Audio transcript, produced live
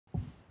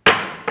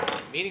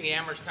Meeting the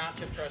Amherst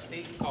Township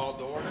Trustees called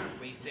to order.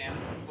 Please stand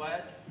for the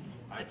pledge.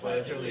 I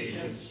pledge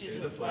allegiance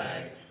to the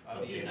flag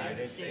of the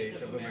United States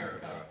of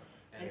America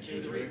and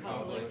to the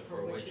republic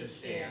for which it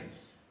stands,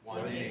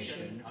 one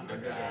nation, under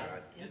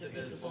God,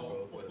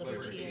 indivisible, with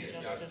liberty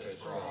and justice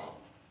for all.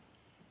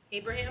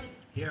 Abraham?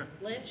 Here.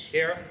 Lynch?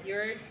 Here.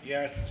 Urick?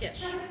 Yes. Kish.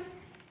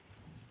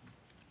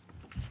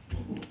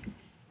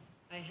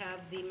 I have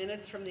the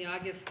minutes from the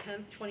August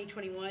 10th,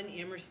 2021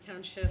 Amherst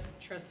Township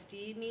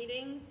Trustee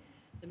meeting.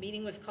 The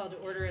meeting was called to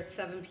order at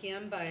 7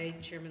 p.m. by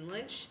Chairman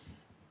Lynch.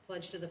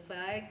 Pledge to the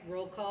flag,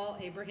 roll call,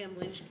 Abraham,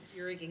 Lynch,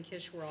 Urick, and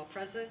Kish were all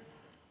present.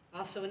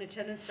 Also in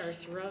attendance are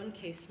Cerrone,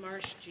 K.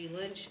 Smarsh, G.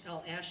 Lynch,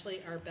 L.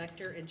 Ashley, R.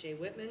 Bechter, and J.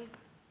 Whitman.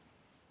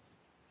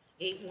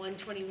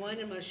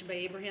 8-1-21, a motion by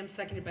Abraham,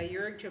 seconded by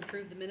Urick, to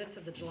approve the minutes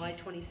of the July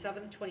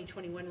 27th,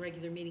 2021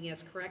 regular meeting as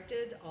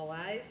corrected. All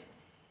ayes.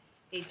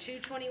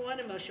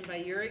 8-2-21, a motion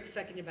by Urick,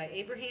 seconded by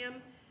Abraham.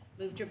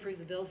 Move to approve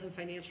the bills and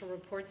financial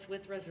reports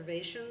with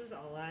reservations.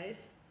 All ayes.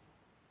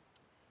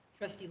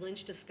 Trustee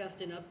Lynch discussed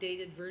an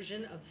updated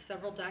version of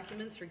several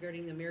documents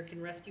regarding the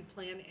American Rescue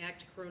Plan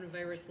Act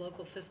Coronavirus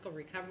Local Fiscal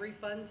Recovery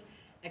Funds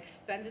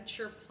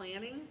expenditure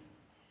planning.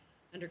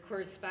 Under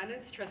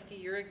correspondence,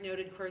 Trustee Urick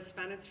noted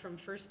correspondence from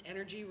First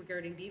Energy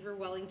regarding Beaver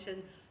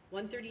Wellington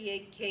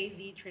 138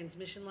 kV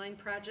transmission line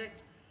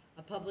project.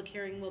 A public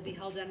hearing will be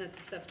held on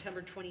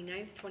September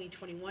 29th,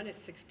 2021 at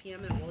 6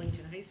 p.m. at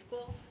Wellington High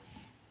School.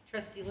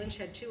 Trustee Lynch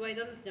had two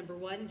items. Number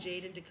one,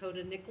 Jade and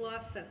Dakota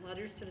Nikoloff sent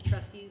letters to the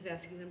trustees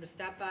asking them to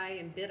stop by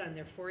and bid on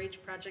their 4-H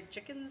project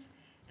chickens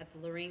at the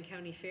Lorain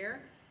County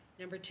Fair.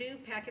 Number two,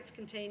 packets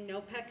contain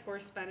NOPEC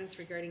correspondence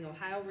regarding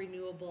Ohio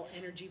Renewable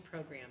Energy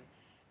Program.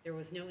 There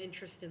was no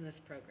interest in this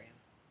program.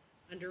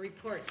 Under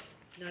reports,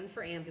 none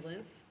for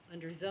ambulance.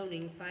 Under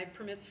zoning, 5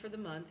 permits for the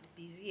month.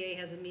 BZA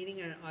has a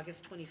meeting on August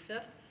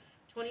 25th,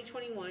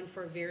 2021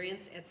 for a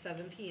variance at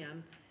 7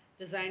 p.m.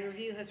 Design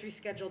Review has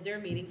rescheduled their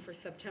meeting for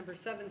September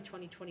 7th,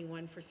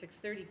 2021 for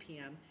 6:30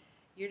 p.m.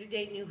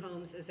 Year-to-date new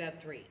homes is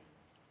at 3.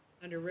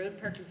 Under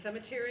Road, Park, and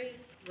Cemetery,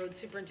 Road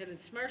Superintendent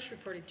Smarsh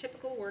reported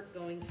typical work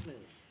going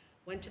smooth.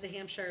 Went to the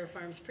Hampshire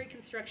Farms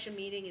pre-construction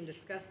meeting and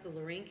discussed the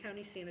Lorain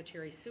County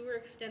Sanitary Sewer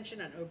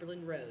Extension on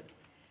Oberlin Road.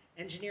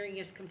 Engineering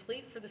is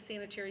complete for the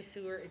sanitary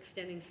sewer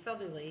extending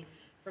southerly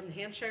from the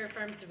Hampshire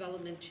Farms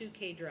Development to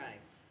K Drive.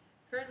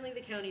 Currently,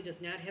 the county does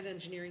not have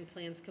engineering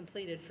plans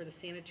completed for the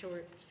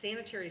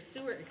sanitary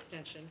sewer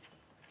extension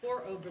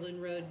for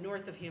Oberlin Road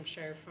north of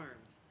Hampshire Farms.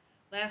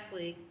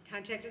 Lastly,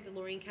 contacted the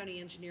Lorain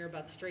County engineer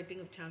about striping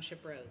of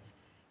township roads.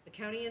 The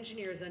county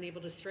engineer is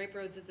unable to stripe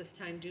roads at this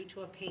time due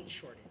to a paint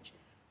shortage,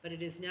 but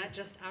it is not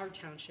just our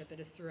township, it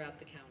is throughout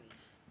the county.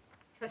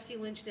 Trustee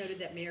Lynch noted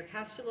that Mayor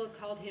Costello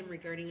called him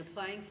regarding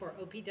applying for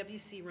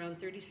OPWC Round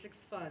 36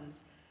 funds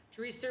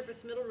to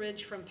resurface Middle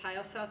Ridge from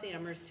Pile South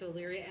Amherst to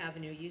Elyria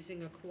Avenue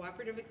using a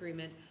cooperative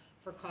agreement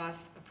for cost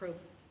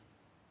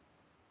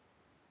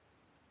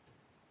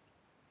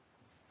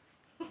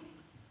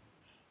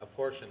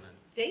Apportionment.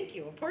 Thank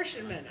you,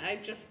 apportionment. I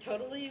just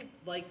totally,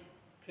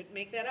 couldn't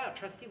make that out.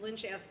 Trustee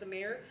Lynch asked the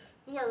mayor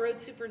who our road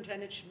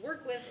superintendent should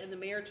work with, and the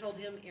mayor told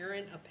him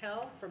Aaron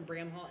Appel from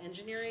Bramhall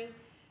Engineering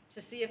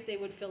to see if they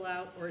would fill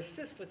out or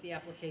assist with the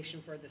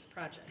application for this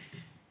project.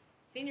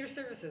 Senior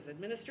Services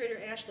Administrator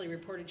Ashley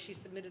reported she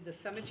submitted the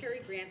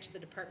cemetery grant to the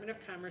Department of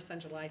Commerce on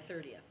July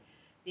 30th.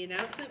 The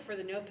announcement for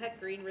the NOPEC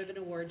Green Ribbon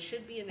Award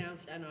should be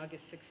announced on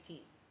August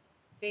 16th.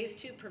 Phase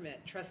 2 permit.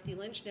 Trustee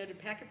Lynch noted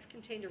packets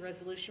contained a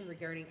resolution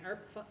regarding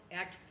ARP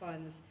Act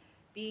funds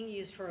being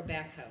used for a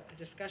backhoe. A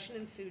discussion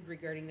ensued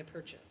regarding the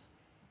purchase.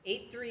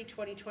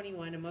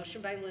 8-3-2021, a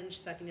motion by Lynch,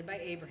 seconded by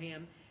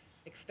Abraham.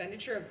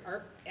 Expenditure of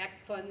ARP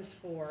Act funds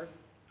for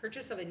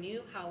purchase of a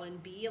New Holland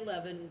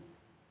B110C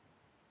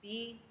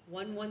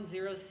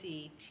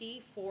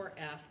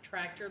T4F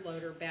tractor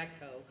loader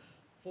backhoe,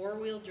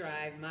 4-wheel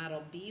drive,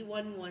 model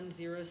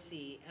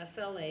B110C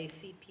SLA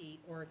CP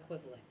or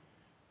equivalent.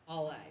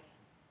 All ayes.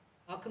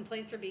 All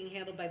complaints are being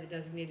handled by the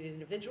designated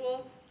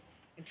individual.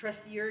 And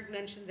Trustee Urick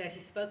mentioned that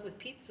he spoke with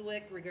Pete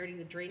Zwick regarding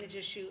the drainage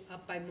issue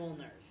up by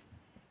Molnar's.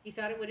 He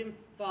thought it would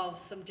involve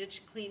some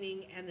ditch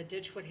cleaning and the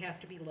ditch would have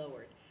to be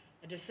lowered.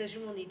 A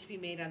decision will need to be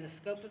made on the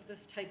scope of this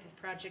type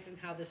of project and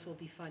how this will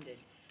be funded.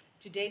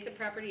 To date, the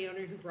property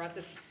owner who brought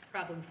this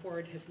problem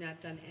forward has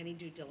not done any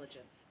due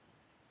diligence.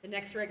 The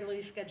next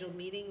regularly scheduled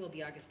meeting will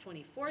be August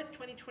 24th,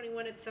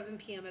 2021 at 7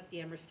 p.m. at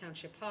the Amherst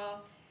Township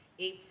Hall.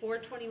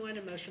 8-4-21,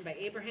 a motion by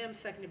Abraham,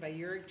 seconded by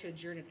Urick to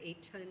adjourn at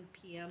 8:10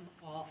 p.m.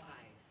 All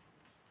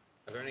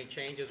ayes. Are there any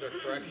changes or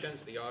corrections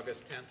to the August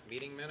 10th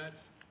meeting minutes?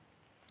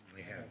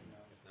 We have.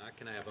 If not,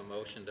 can I have a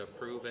motion to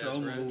approve as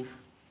So read? move.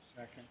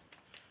 Second.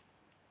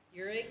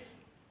 Urick?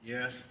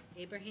 Yes.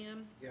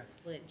 Abraham? Yes.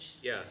 Lynch?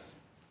 Yes.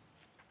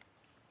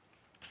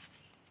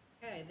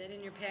 Okay, then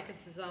in your packets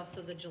is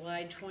also the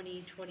July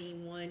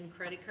 2021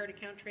 credit card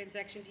account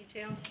transaction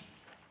detail.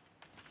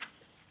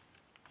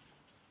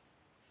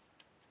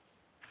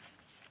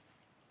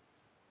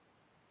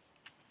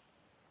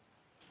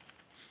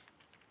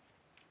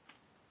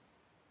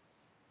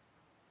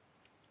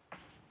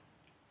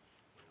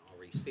 All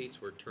received. receipts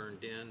were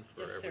turned in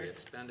for Yes, every sir.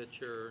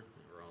 expenditure.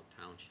 They were all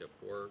township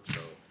work,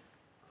 so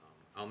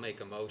I'll make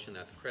a motion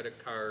that the credit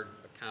card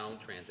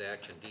account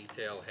transaction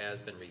detail has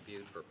been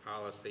reviewed for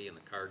policy and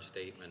the card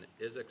statement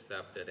is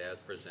accepted as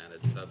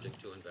presented, subject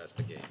to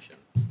investigation.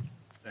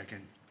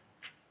 Second.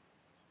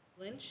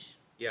 Lynch,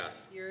 Yes.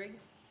 Euring,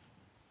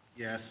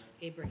 Yes.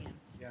 Abraham.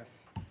 Yes.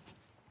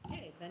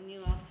 Okay, then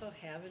you also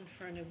have in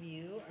front of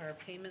you our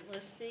payment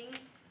listing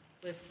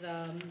with,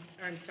 the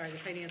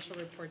financial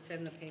reports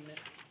and the payment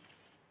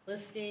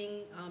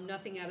listing.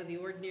 Nothing out of the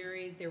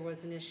ordinary. There was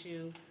an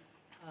issue.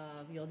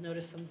 You'll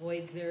notice some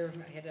voids there.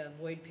 I had to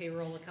void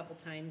payroll a couple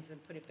times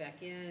and put it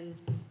back in.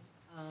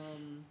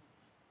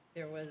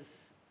 There was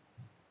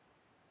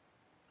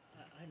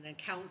an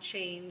account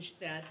change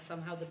that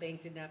somehow the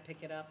bank did not pick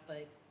it up, but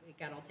it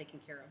got all taken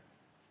care of.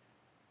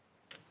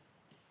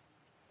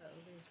 So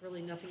there's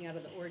really nothing out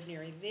of the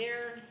ordinary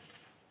there.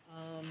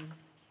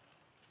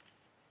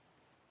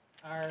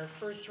 Our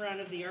first round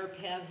of the ARP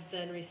has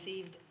been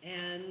received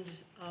and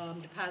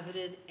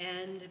deposited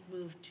and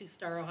moved to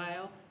Star,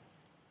 Ohio.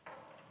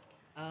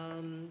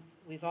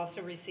 We've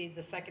also received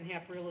the second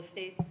half real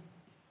estate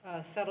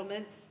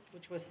settlement,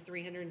 which was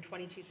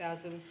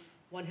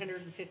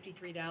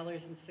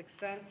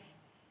 $322,153.06.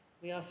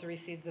 We also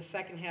received the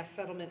second half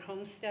settlement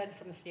homestead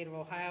from the state of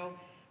Ohio,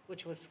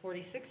 which was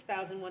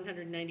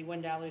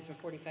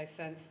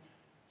 $46,191.45.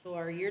 So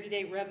our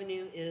year-to-date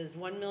revenue is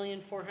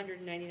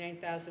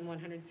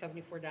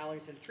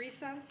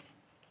 $1,499,174.03,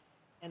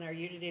 and our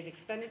year-to-date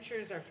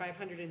expenditures are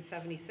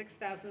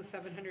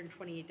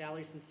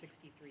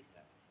 $576,728.63.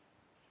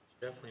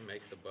 Definitely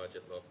makes the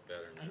budget look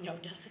better I now. know,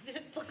 doesn't it?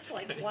 It looks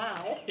like,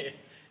 wow.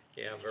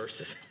 Yeah,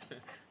 versus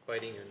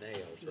biting your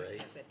nails, You want to right?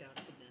 pass that down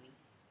to Denny,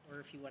 or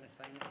if you want to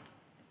sign it.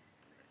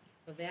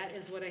 So that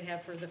is what I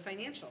have for the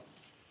financials.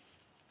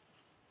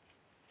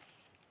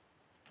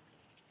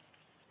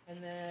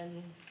 And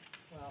then,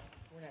 well,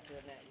 we're not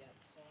doing that yet,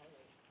 so I'll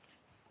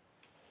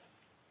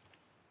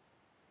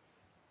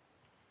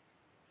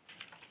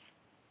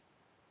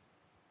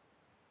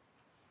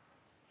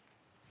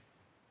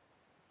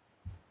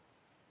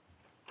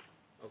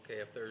wait. Okay,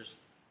 if there's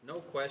no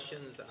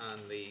questions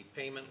on the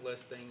payment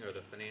listing or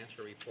the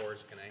financial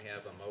reports, can I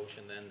have a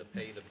motion then to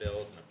pay the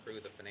bills and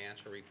approve the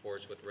financial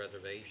reports with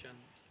reservation?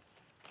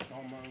 So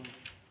moved.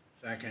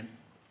 Second.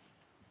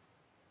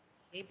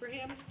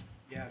 Abraham,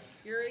 Yes.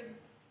 Euring,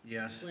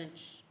 Yes. Lynch.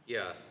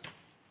 Yes.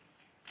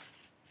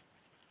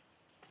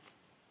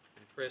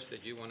 And Chris,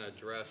 did you want to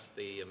address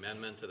the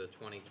amendment to the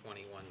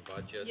 2021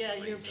 budget? Yeah,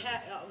 the your reason-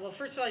 well,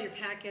 first of all, your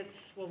packets,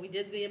 well, we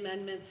did the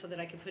amendment so that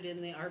I could put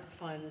in the ARP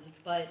funds,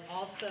 but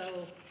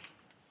also,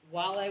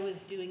 while I was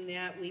doing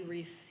that, we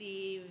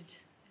received,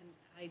 and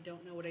I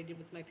don't know what I did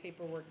with my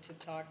paperwork to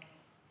talk.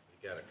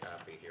 You got a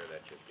copy here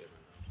that you've given us,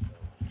 so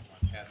you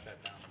want to pass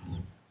that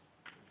down?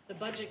 The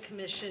Budget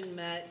Commission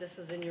met, this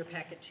is in your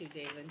packet too,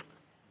 David,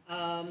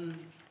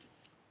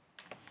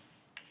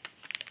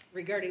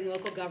 regarding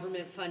local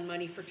government fund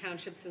money for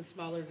townships and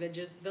smaller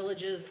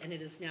villages, and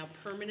it is now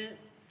permanent.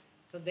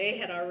 So they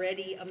had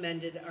already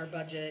amended our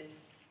budget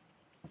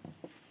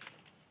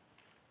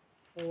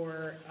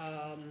for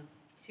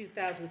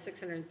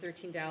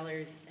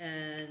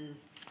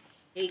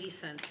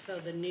 $2,613.80. So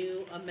the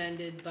new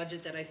amended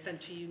budget that I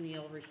sent to you,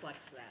 Neil,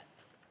 reflects that.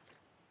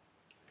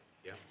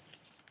 Yeah.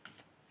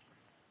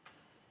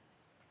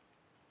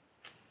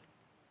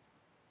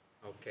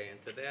 Okay, and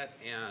to that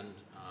end,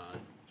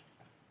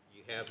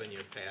 you have in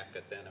your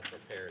packet then a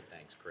prepared,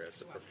 thanks Chris,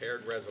 a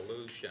prepared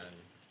resolution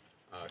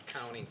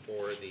accounting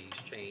for these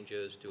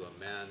changes to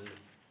amend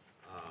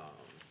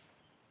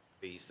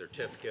the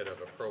certificate of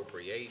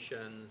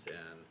appropriations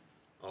and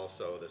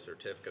also the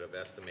certificate of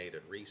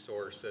estimated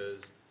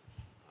resources.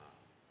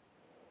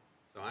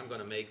 So I'm going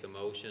to make the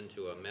motion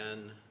to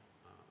amend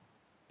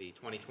the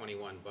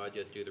 2021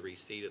 budget due to the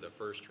receipt of the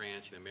first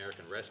tranche of the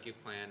American Rescue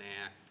Plan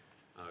Act,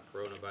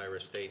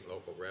 coronavirus state and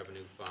local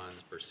revenue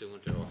funds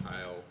pursuant to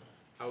Ohio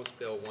House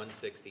Bill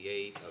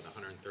 168 of the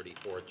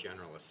 134th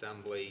General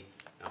Assembly.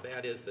 Now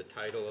that is the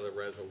title of the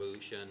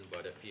resolution,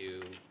 but if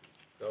you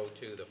go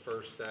to the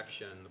first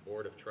section, the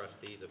Board of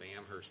Trustees of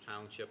Amherst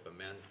Township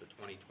amends the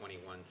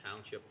 2021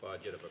 Township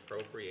Budget of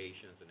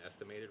Appropriations and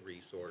Estimated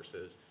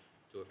Resources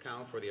to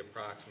account for the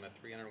approximate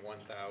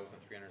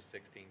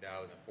 $301,316.42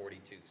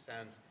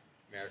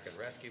 American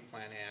Rescue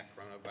Plan Act,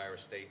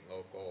 coronavirus state and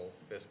local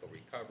fiscal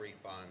recovery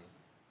funds,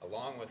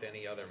 along with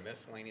any other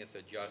miscellaneous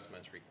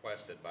adjustments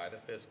requested by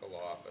the fiscal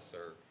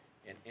officer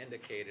and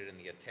indicated in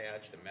the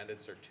attached amended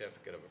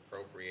certificate of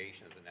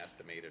appropriations and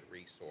estimated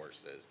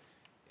resources.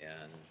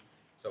 And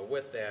so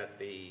with that,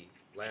 the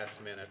last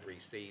minute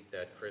receipt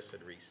that Chris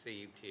had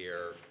received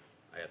here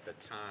at the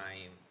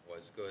time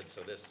was good.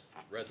 So this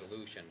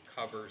resolution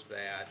covers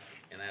that,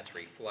 and that's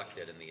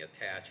reflected in the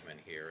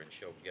attachment here, and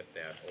she'll get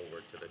that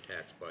over to the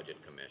Tax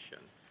Budget Commission.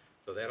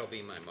 So that'll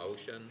be my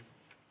motion.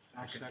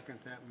 I'll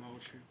second that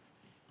motion.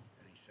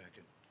 Any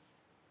second.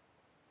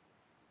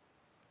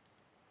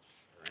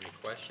 Are there any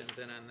questions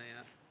in on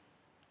that?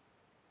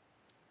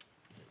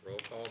 Roll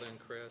call then,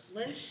 Chris?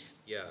 Lynch?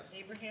 Yes.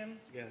 Abraham?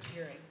 Yes.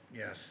 Euring.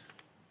 Yes.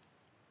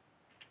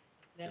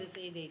 That is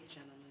 8-8,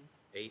 gentlemen.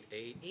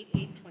 8-8.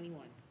 8-8-21.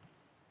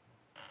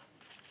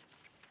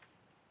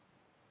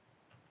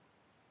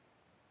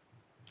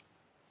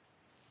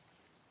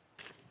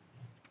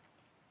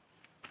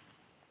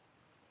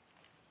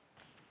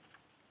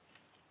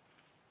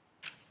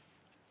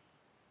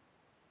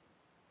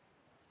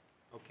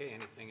 Okay,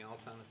 anything else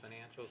on the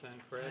financials then,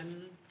 Chris?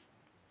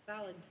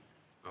 Solid.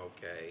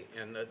 Okay,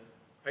 and the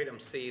item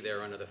C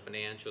there under the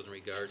financials in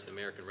regards to the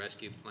American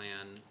Rescue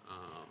Plan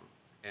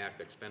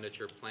Act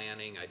expenditure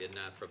planning, I did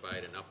not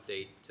provide an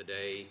update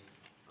today.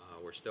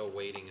 We're still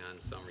waiting on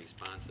some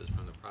responses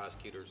from the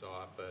prosecutor's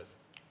office,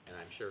 and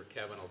I'm sure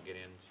Kevin will get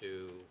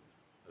into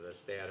the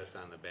status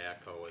on the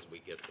backhoe as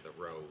we get to the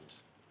roads,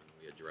 and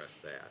we address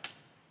that.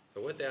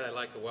 So with that, I'd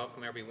like to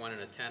welcome everyone in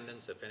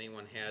attendance. If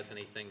anyone has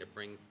anything to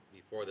bring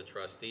before the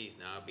trustees,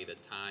 now would be the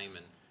time.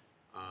 And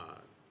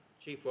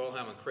Chief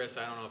Wilhelm and Chris,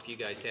 I don't know if you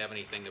guys have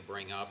anything to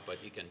bring up,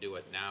 but you can do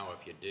it now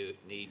if you do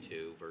need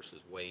to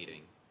versus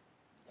waiting.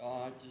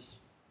 I just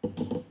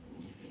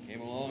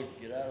came along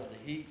to get out of the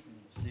heat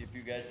and see if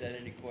you guys had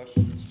any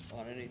questions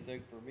on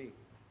anything for me.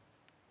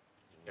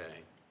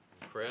 Okay.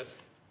 And Chris?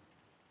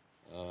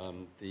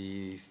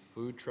 The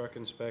food truck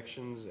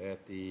inspections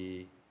at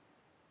the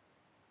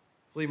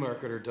flea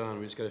market are done.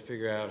 We just got to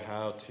figure out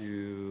how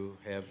to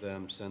have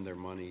them send their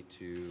money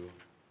to,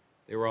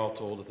 they were all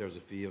told that there was a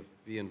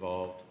fee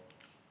involved.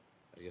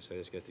 I guess I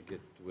just got to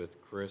get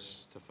with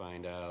Chris to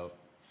find out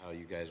how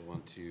you guys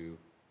want to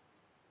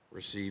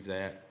receive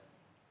that.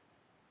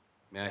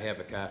 May I have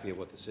a copy of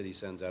what the city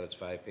sends out? It's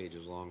 5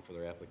 pages long for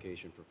their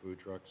application for food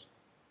trucks,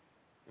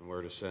 and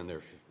where to send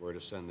their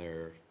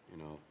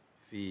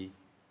fee.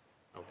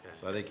 Okay.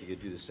 So I think you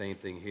could do the same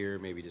thing here,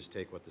 maybe just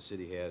take what the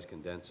city has,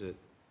 condense it,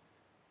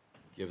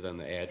 give them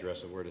the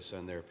address of where to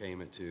send their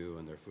payment to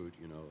and their food,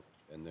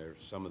 and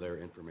some of their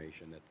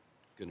information that's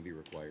going to be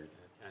required.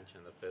 Attention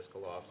of the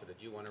fiscal officer. Did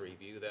you want to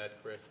review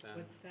that, Chris, then?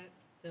 What's that?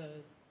 The,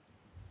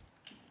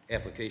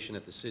 Application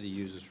that the city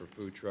uses for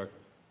food truck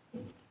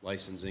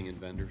licensing and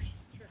vendors.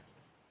 sure.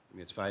 I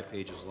mean, it's 5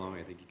 pages long.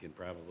 I think you can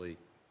probably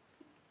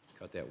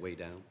cut that way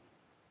down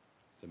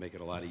to make it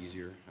a lot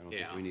easier. I don't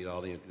think Yeah. we need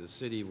all the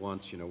city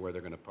wants, where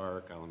they're going to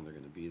park, how long they're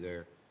going to be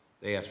there.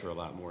 They ask for a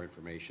lot more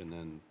information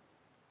than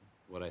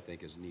what I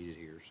think is needed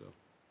here, so.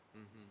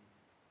 Mm-hmm.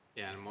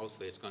 Yeah, and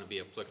mostly it's going to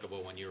be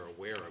applicable when you're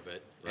aware of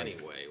it Right.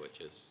 anyway, which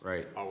is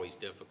Right. always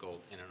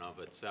difficult in and of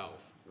itself.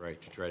 Right,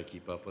 to try to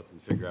keep up with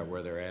and figure out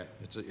where they're at.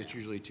 It's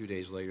usually 2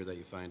 days later that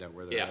you find out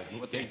where they're Yeah. at and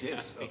what they did,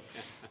 so.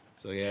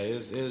 So, yeah,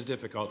 it is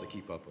difficult to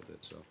keep up with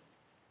it, so.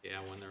 Yeah,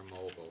 when they're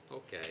mobile.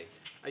 Okay.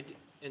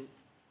 And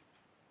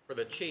for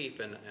the chief,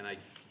 and I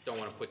don't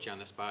want to put you on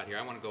the spot here,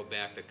 I want to go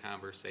back to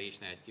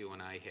conversation that you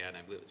and I had.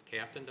 I believe it was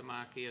Captain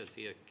Demakia. Is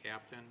he a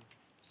captain?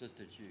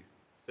 Assistant Chief.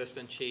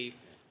 Assistant chief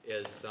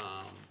is,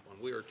 when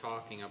we were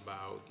talking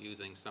about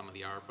using some of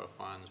the ARPA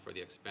funds for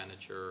the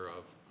expenditure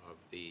of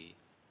the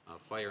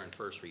fire and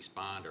first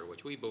responder,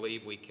 which we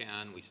believe we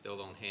can. We still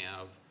don't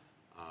have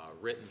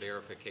written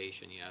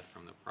verification yet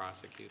from the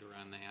prosecutor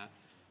on that.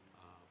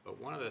 But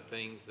one of the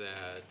things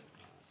that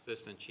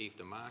Assistant Chief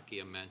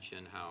Demakia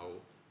mentioned, how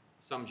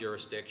some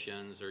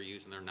jurisdictions are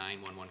using their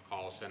 911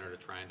 call center to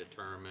try and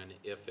determine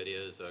if it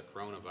is a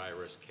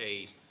coronavirus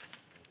case.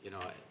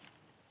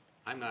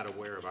 I'm not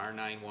aware of our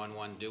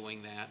 911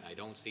 doing that. I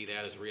don't see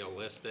that as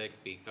realistic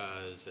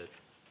because it's,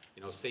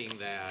 seeing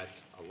that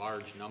a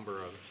large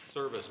number of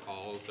service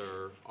calls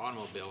are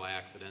automobile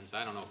accidents,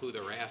 I don't know who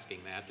they're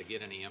asking that to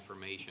get any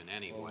information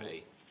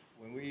anyway.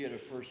 Well, when we get a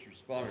first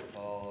responder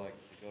call, like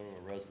to go to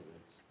a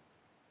residence,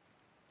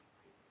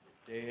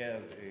 they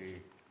have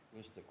a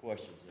list of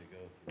questions they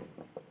go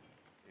through.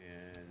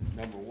 And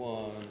number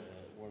one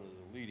of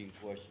the leading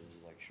questions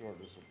is like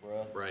shortness of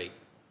breath. Right.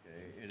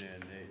 Okay, and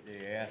then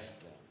they ask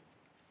them,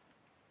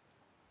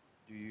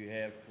 do you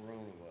have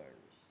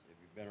coronavirus? Have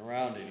you been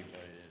around anybody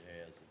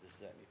that has it, this,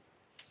 that, and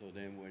the-" So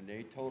then when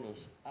they told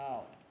us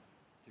out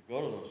to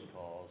go to those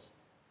calls,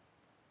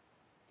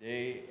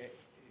 they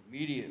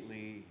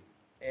immediately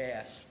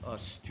asked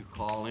us to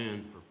call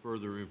in for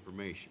further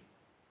information.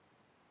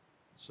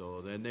 So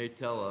then they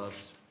tell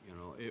us,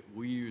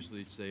 we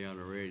usually say on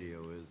the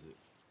radio, is it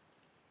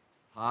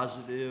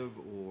positive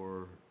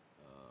or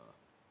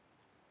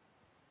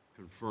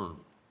confirmed?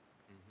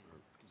 Or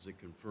is it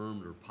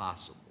confirmed or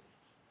possible?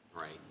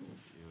 Right.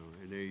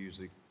 And they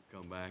usually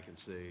come back and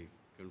say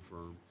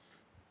confirmed,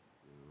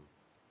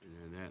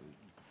 and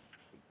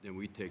then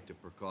we take the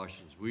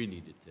precautions we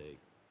need to take.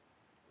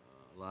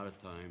 A lot of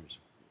times,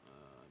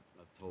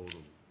 I've told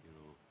them,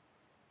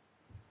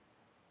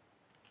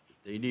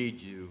 if they need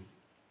you,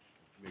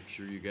 make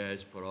sure you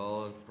guys put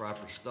all the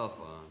proper stuff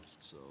on,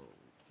 so,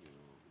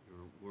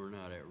 we're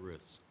not at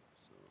risk,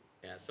 so.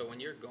 Yeah, so when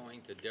you're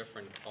going to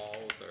different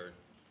calls,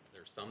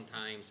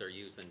 sometimes they're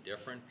using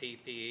different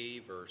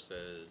PPE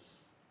versus,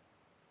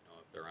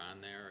 if they're on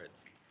there, it's,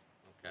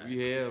 okay.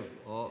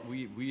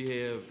 We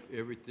have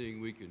everything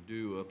we can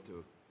do up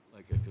to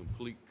like a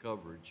complete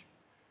coverage,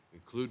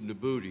 including the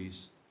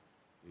booties,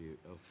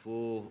 a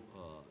full,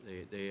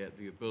 they have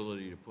the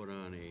ability to put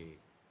on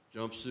a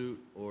jumpsuit,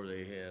 or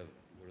they have,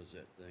 what is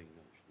that thing,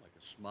 like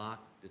a smock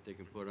that they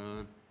can put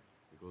on.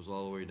 It goes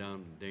all the way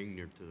down dang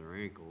near to their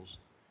ankles.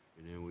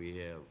 And then we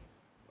have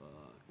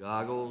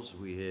goggles,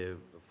 we have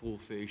full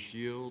face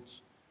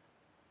shields.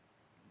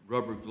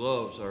 Rubber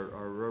gloves, our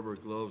rubber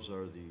gloves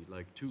are the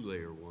like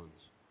 2-layer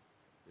ones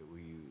that we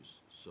use.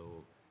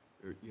 So,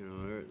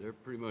 they're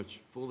pretty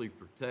much fully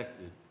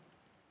protected.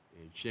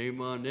 And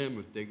shame on them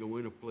if they go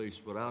in a place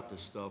without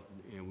this stuff,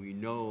 and we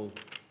know,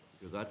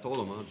 because I told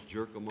them I'll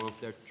jerk them off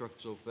that truck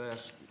so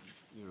fast,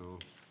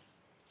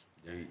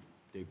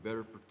 they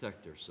better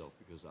protect themselves,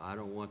 because I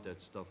don't want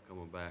that stuff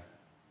coming back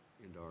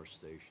into our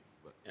station.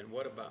 But And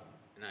what about,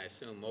 and I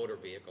assume motor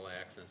vehicle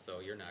accidents, so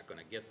you're not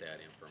gonna get that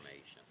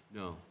information?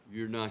 no,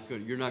 you're not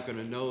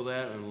gonna know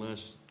that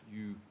unless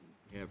you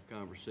have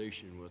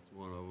conversation with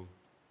one of them,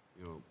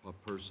 a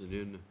person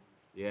in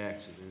the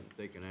accident.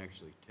 They can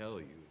actually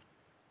tell you.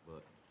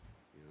 But,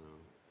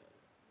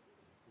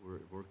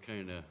 we're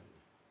kind of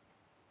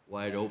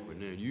wide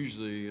open. And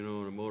usually, in a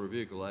motor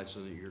vehicle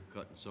accident, you're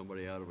cutting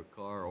somebody out of a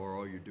car, or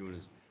all you're doing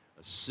is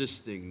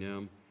assisting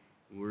them.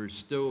 We're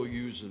still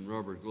using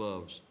rubber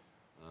gloves.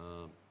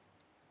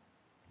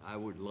 I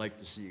would like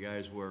to see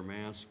guys wear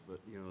masks, but,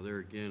 there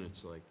again,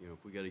 it's like,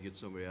 if we got to get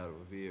somebody out of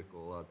a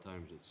vehicle, a lot of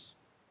times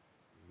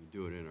you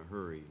do it in a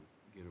hurry,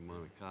 get them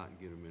on a cot and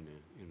get them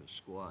in a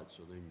squad.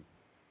 So then,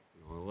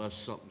 unless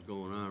something's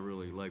going on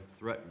really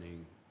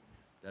life-threatening,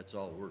 that's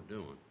all we're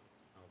doing.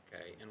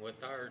 Okay, and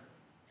with our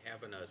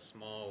having a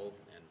small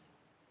and,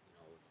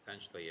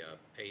 essentially a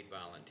paid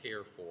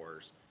volunteer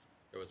force,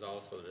 there was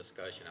also a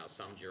discussion how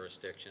some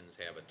jurisdictions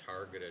have a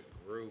targeted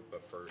group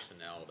of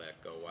personnel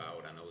that go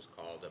out on those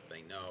calls if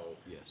they know.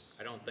 Yes.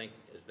 I don't think,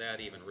 is that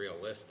even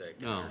realistic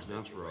in No, our situation?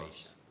 not for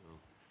us. No.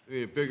 I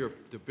mean,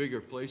 the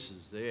bigger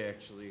places, they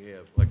actually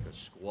have like a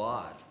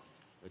squad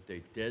that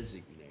they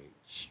designate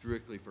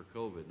strictly for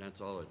COVID, and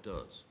that's all it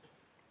does.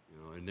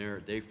 And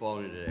they fall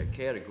into that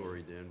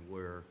category then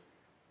where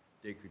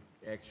they could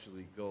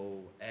actually go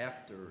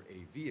after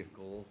a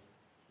vehicle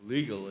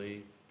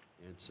legally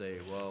and say,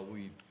 well,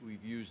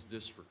 we've used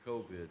this for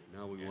COVID,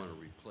 now we want to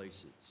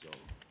replace it. So,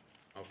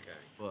 Okay.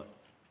 but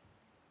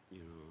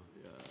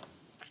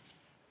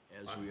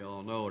as we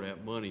all know,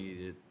 that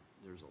money,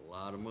 there's a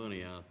lot of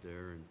money out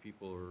there, and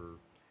people are.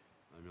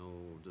 I know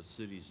the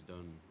city's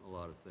done a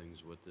lot of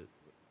things with it.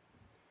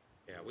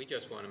 Yeah, we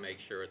just want to make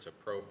sure it's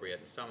appropriate,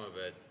 and some of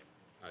it,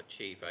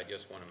 Chief, I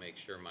just want to make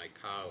sure my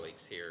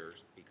colleagues here,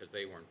 because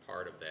they weren't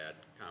part of that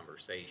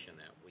conversation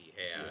that we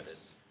had, and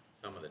Yes.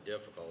 some of the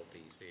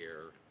difficulties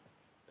here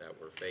that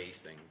we're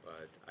facing,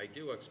 but I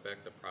do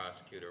expect the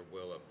prosecutor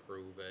will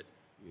approve it.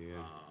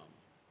 Yeah.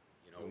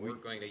 We're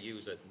going to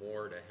use it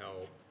more to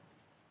help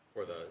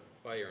for the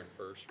fire and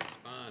first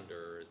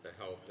responders, to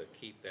help to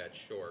keep that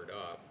shored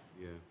up.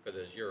 Yeah. Because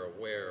as you're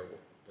aware,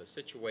 the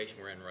situation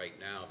we're in right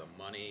now,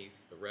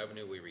 the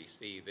revenue we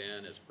receive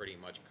in is pretty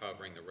much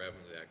covering the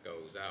revenue that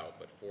goes out,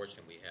 but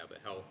fortunately, we have a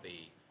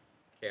healthy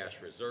cash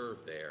reserve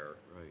there.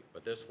 Right.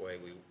 But this way,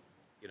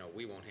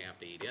 we won't have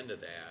to eat into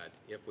that.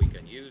 If we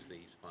can use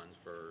these funds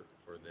for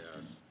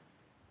this,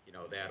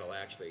 that'll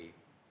actually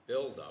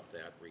build up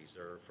that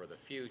reserve for the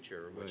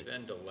future, which Right.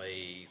 then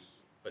delays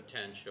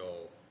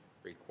potential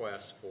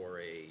requests for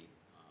a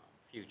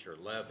future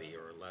levy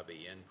or a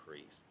levy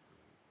increase.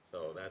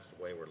 So that's the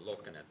way we're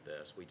looking at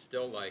this. We'd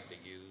still like to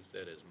use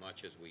it as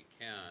much as we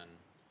can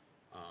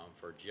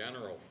for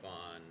general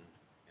fund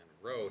and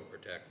road,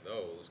 protect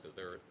those, because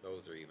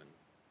those are even,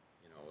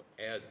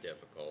 as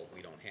difficult.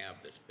 We don't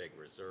have this big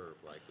reserve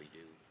like we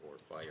do for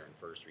fire and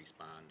first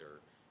responder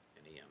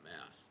and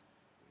EMS.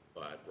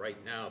 But right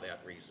now,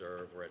 that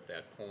reserve, we're at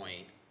that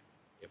point,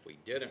 if we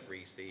didn't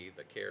receive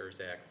the CARES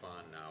Act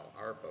fund, now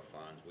ARPA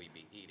funds, we'd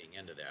be eating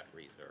into that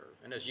reserve.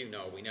 And as you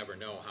know, we never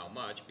know how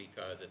much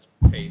because it's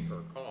paid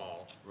per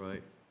call.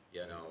 Right.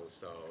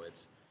 So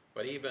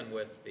but even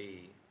with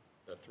the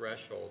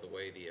threshold, the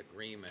way the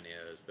agreement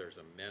is, there's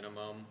a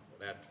minimum.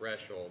 That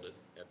threshold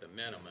at the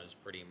minimum is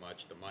pretty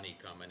much the money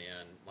coming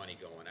in, money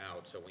going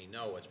out. So we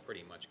know it's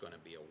pretty much going to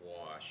be a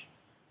wash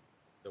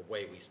the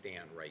way we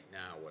stand right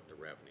now with the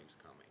revenues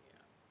coming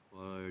in.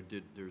 Well,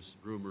 there's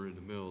rumor in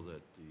the mill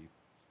that the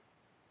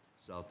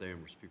South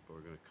Amherst people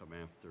are going to come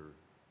after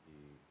the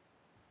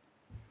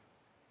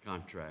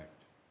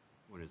contract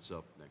when it's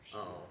up next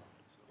year. Oh,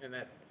 and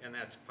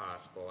that's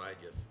possible. I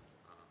just,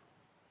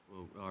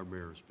 Well, our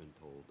mayor's been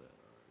told that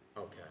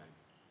already. okay.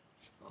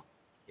 So,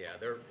 Yeah,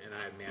 and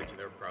I imagine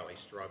they're probably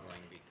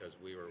struggling because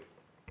we were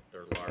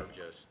their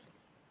largest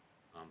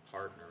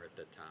partner at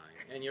the time.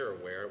 And you're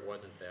aware, it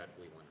wasn't that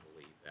we wanted to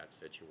leave that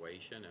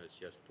situation. It was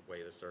just the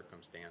way the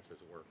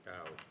circumstances worked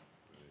out.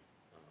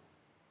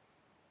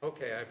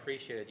 Okay, I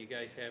appreciate it. You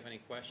guys have any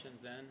questions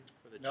then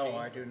for the chief? No,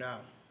 I do not.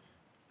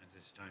 At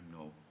this time,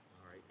 no.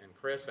 All right, and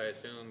Chris, I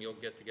assume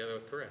you'll get together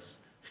with Chris.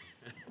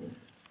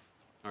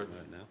 Or-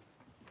 Not now?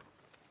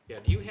 Yeah,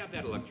 do you have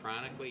that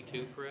electronically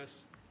too, Chris?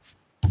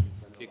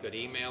 If you could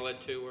email it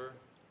to her?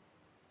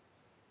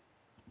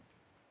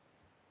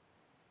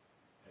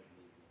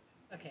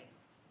 Okay,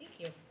 thank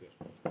you.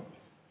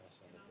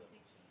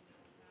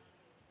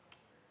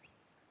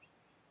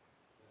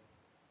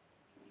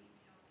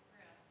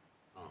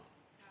 Oh.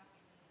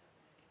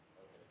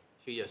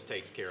 She just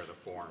takes care of the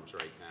forms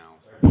right now.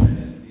 so. That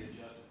has to be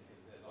adjusted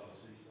because it has all the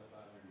city stuff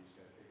on there, you just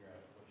gotta figure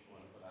out what you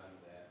wanna put onto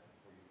that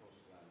before you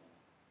post it on there.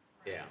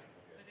 Yeah,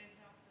 Okay.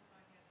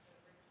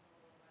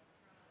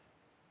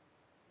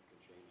 You can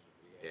change it.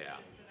 We yeah.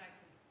 have to change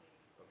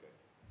it. Okay.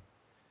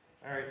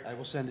 All right, I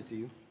will send it to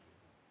you.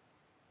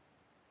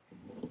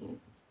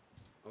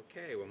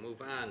 Okay, we'll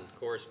move on.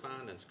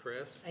 Correspondence,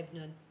 Chris, I have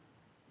none,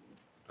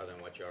 other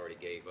than what you already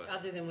gave us.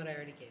 other than what I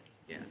already gave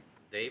you. Yeah.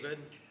 David?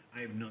 I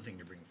have nothing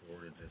to bring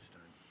forward at this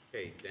time.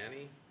 Okay,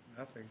 Denny?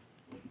 Nothing.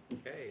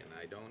 Okay, and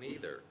I don't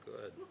either.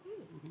 Good.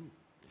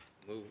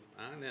 Move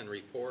on then,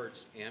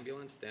 reports.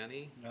 Ambulance,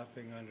 Denny?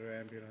 Nothing under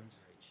ambulance.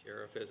 All right,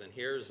 Sheriff isn't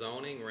here.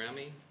 Zoning,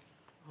 Remy?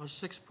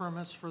 6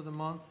 permits for the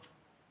month.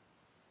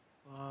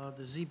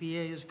 The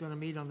ZBA is going to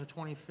meet on the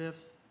 25th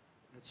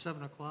at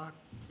 7 o'clock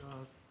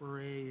for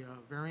a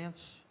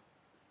variance.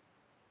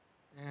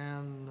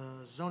 And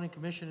the zoning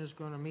commission is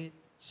going to meet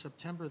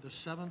September the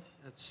 7th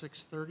at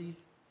 6:30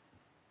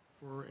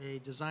 for a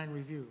design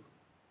review.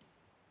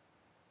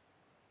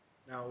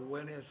 Now,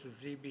 when is the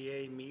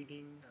ZBA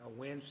meeting?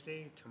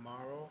 Wednesday,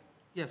 tomorrow?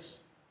 Yes,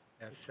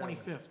 At the 7?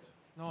 25th.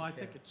 No, I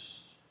think Okay.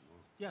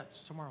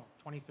 it's tomorrow,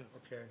 25th.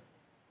 Okay.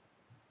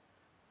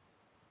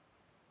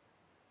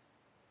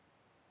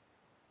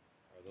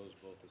 Are those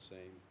both the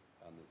same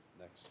on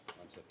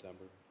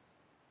September?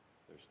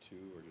 There's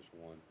two or just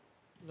one?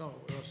 No,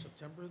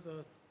 September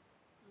the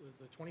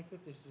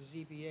 25th is the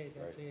ZBA,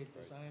 that's Right, a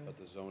right. design, But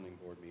the zoning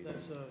board meeting?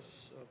 that's a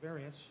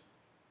variance.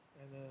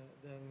 And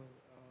then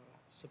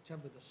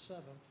September the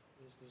 7th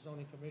is the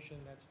zoning commission,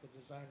 that's the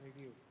design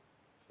review.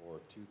 For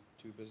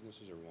two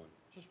businesses or one?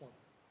 Just one.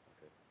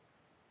 Okay.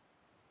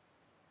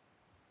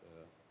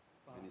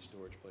 Any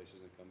storage place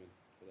isn't coming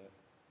for that?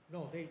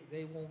 No,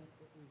 they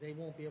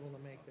won't be able to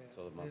make that.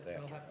 Till the month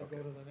They'll after, have to go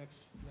okay. to the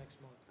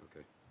next month.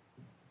 Okay.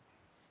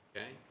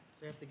 Okay,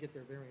 They have to get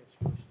their variance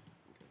first.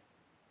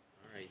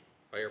 all right.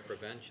 Fire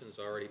prevention's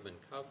already been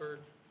covered.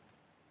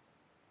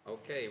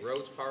 Okay,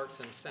 roads, parks,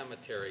 and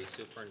cemetery,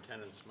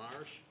 Superintendent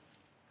Smarsh?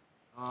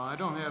 I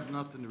don't have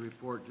nothing to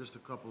report, just a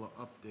couple of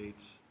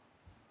updates.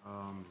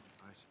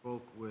 I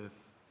spoke with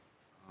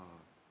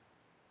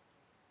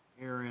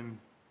Aaron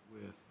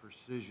with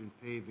Precision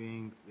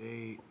Paving.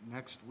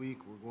 Next week,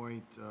 we're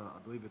going to, I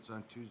believe it's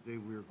on Tuesday,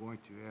 we're going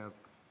to have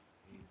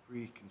a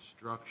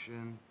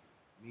pre-construction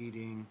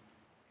meeting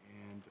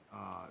and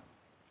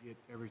get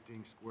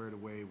everything squared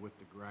away with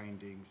the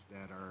grindings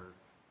that are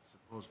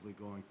supposedly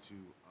going to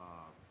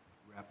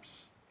Reps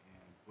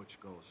and Butch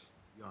Ghost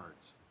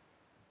yards.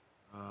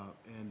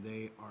 And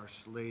they are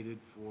slated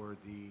for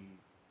the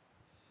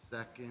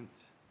second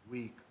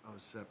week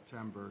of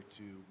September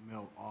to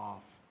mill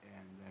off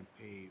and then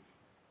pave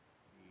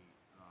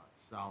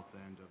the south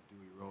end of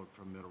Dewey Road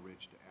from Middle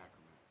Ridge to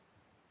Ackerman.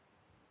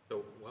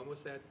 So when was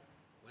that,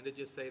 when did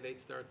you say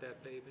they'd start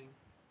that paving?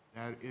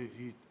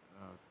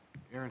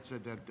 Aaron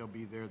said that they'll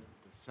be there the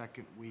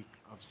second week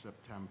of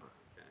September.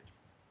 Okay.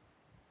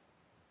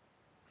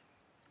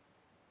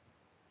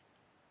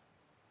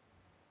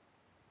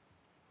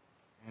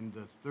 And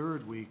the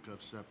third week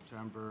of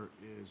September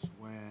is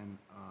when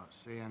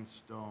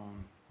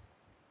sandstone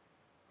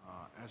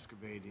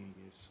excavating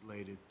is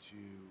slated to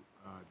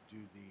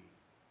do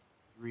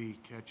the 3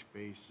 catch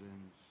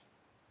basins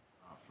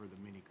for the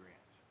mini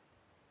grant.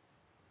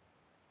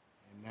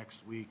 And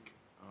next week,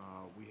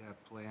 we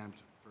have planned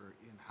for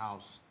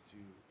in-house to,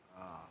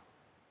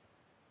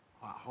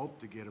 I hope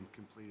to get them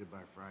completed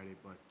by Friday,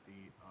 but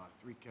the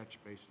 3 catch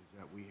basins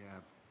that we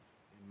have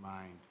in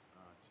mind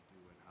to do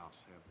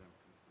in-house, have them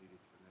completed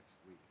for next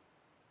week.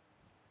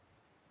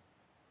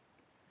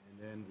 And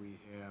then we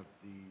have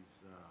these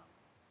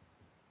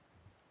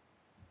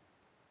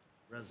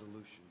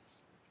resolutions,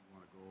 if you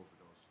want to go over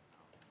those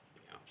now.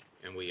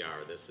 Yeah, and we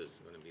are. This is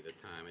going to be the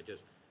time.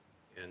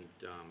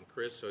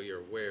 Chris, so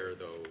you're aware,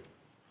 though,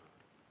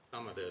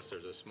 some of this,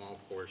 there's a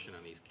small portion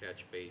on these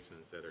catch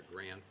basins that are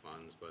grant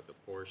funds, but the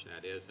portion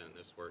that isn't,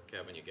 this is where,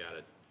 Kevin, you got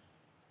to,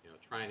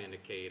 try and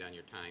indicate on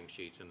your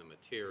timesheets and the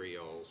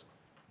materials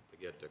to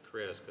get to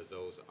Chris, because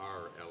those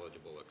are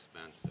eligible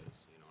expenses.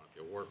 If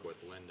you work with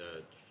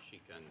Linda, she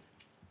can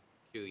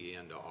cue you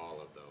into all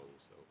of those,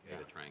 okay,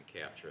 to try and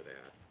capture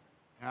that.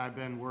 And I've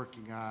been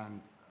working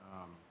on,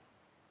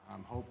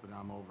 I'm hoping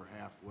I'm over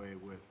halfway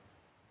with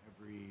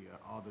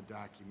all the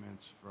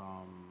documents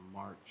from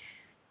March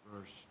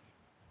 1st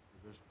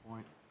to this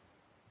point.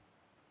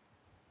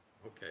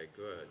 Okay,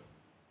 good.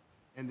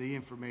 And the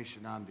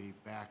information on the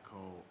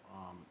backhoe,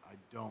 I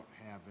don't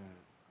have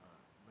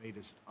a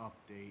latest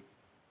update.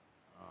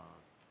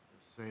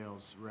 The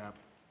sales rep,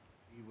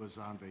 he was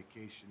on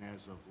vacation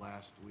as of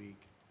last week,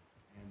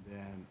 and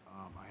then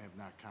I have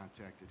not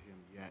contacted him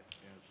yet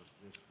as of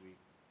this week,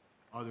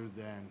 other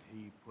than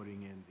he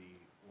putting in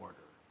the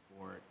order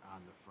for it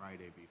on the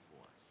Friday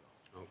before,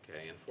 so.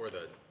 Okay, and for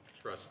the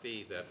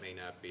trustees that may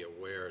not be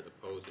aware, as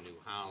opposed to New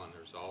Holland,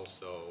 there's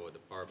also a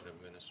Department of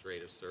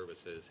Administrative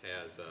Services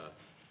has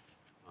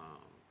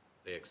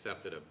they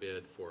accepted a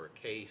bid for a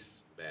case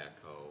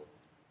backhoe,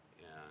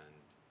 and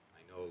I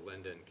know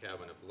Linda and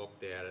Kevin have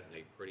looked at it, and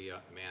they pretty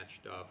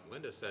matched up.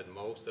 Linda said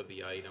most of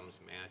the items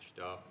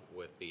matched up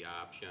with the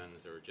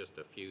options, or just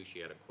a few she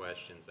had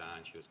questions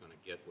on she was going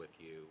to get with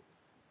you,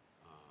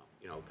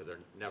 because they're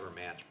never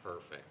match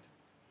perfect.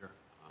 Sure.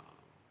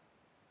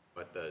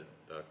 But the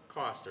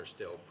costs are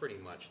still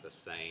pretty much the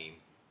same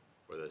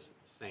for the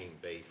same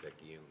basic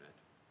unit.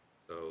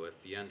 So if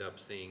you end up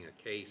seeing a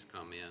case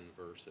come in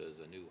versus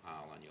a New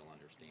Holland, you'll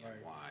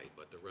understand why.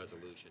 But the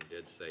resolution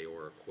did say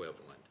or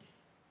equivalent.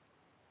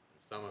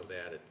 Some of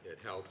that, it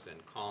helps in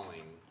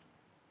calling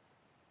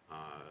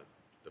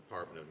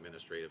Department of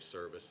Administrative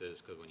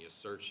Services, because when you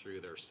search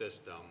through their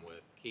system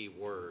with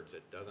keywords,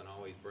 it doesn't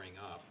always bring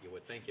up. You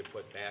would think you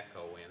put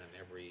backhoe in and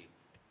every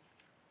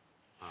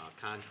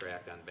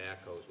contract on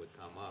backhoes would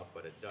come up,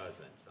 but it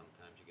doesn't.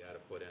 Sometimes you got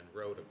to put in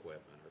road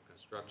equipment or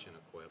construction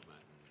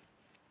equipment.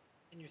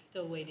 And you're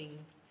still waiting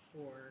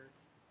for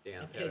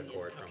Dan opinion,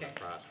 Petticord from the okay,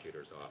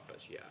 prosecutor's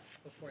office, yes.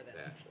 before that's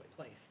Exactly.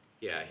 placed.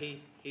 Yeah, he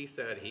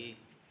said he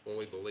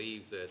fully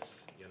believes it's,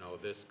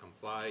 this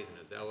complies and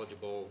is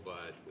eligible,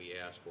 but we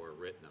asked for a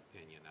written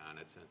opinion on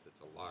it since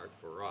it's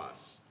for us,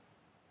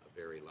 a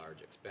very large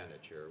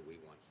expenditure. We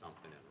want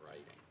something in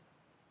writing.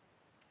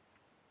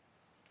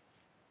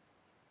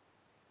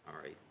 All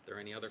right, are there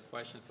any other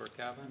questions for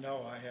Kevin?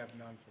 No, I have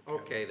none for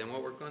Kevin. Okay, then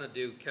what we're going to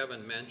do,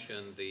 Kevin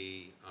mentioned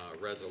the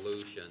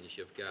resolutions.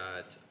 You've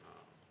got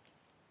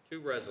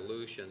two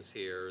resolutions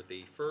here.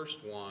 The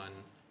first one,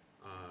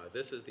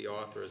 this is the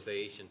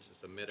authorization to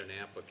submit an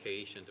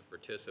application to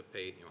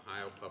participate in the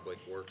Ohio Public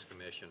Works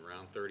Commission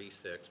Round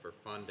 36 for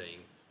funding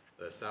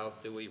the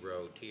South Dewey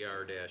Road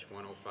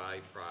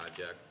TR-105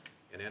 project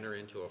and enter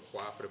into a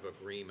cooperative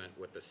agreement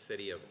with the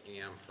city of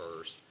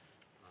Amherst.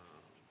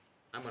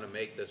 I'm going to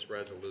make this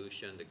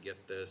resolution to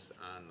get this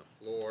on the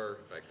floor.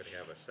 If I could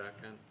have a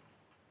second.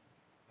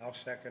 I'll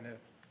second it.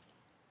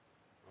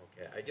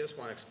 Okay, I just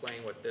want to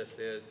explain what this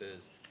is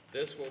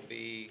this will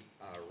be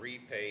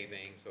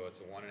repaving, so it's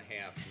a 1.5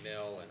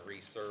 mil and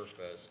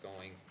resurface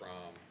going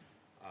from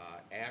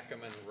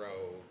Ackerman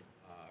Road,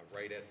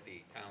 right at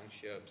the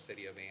township,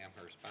 city of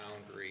Amherst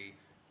boundary,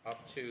 up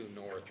to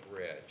North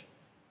Ridge.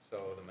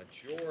 So the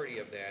majority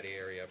of that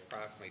area,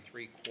 approximately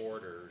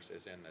 3/4,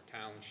 is in the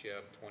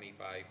township,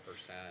 25%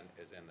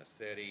 is in the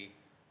city.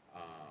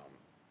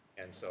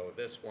 And so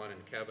this one,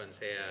 and Kevin's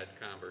had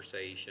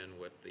conversation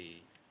with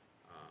the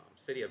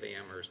City of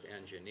Amherst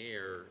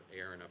engineer,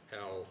 Aaron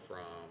Appel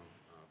from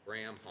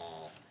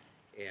Bramhall.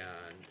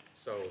 And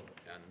so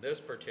on this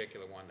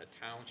particular one, the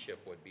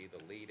township would be the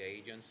lead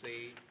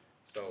agency.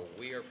 So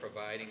we are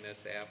providing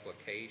this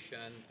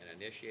application and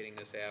initiating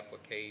this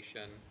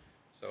application.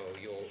 So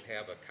you'll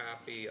have a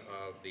copy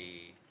of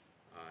the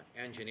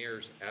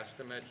engineer's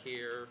estimate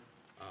here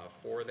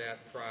for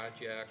that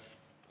project.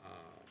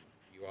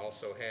 You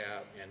also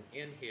have, and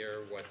in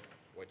here, what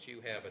you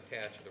have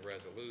attached to the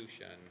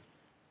resolution,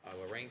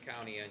 Lorraine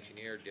County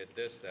engineer did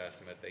this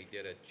estimate. They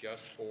did it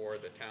just for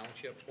the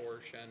township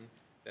portion.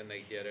 Then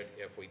they did it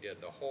if we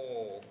did the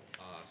whole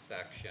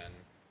section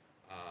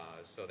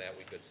so that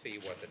we could see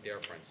what the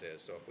difference is.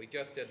 So if we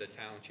just did the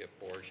township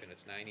portion,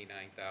 it's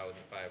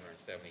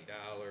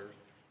 $99,570.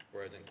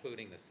 Whereas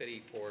including the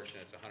city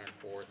portion, it's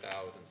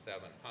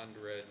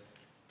 $104,700.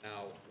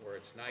 Now, where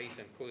it's nice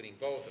including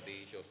both of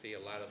these, you'll see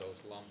a lot of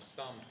those lump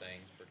sum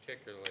things,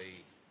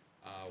 particularly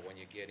when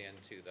you get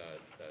into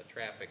the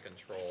traffic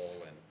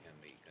control and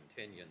the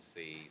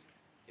contingencies.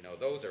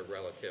 Those are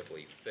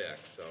relatively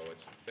fixed, so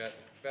it's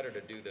better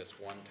to do this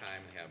one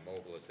time and have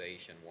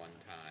mobilization one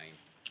time.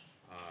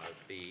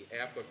 The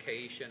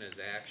application is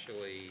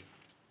actually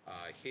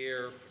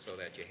here so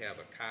that you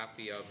have a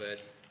copy of it.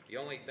 The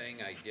only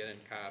thing I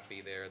didn't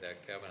copy there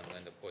that Kevin and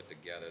Linda put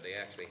together, they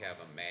actually have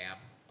a map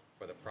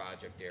for the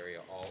project area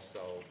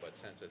also, but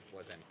since it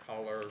was in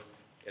color,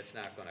 it's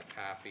not going to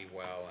copy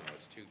well and it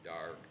was too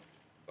dark.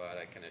 But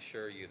I can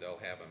assure you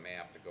they'll have a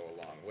map to go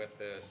along with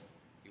this.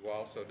 You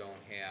also don't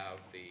have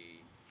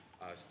the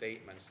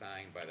statement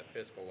signed by the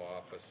fiscal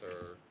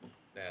officer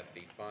that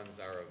the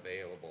funds are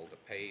available to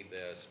pay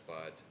this,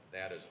 but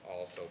that has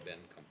also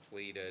been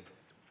completed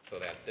so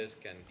that this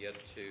can get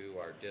to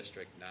our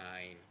District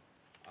 9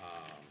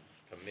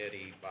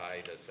 committee by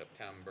the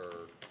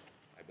September,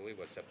 I believe it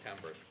was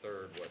September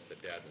 3rd was the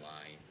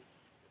deadline.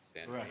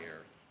 It's in Correct.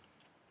 here.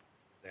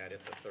 Is that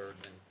it, the 3rd?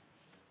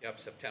 Yep,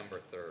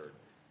 September 3rd.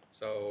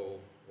 So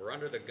we're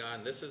under the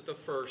gun. This is the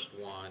first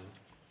one.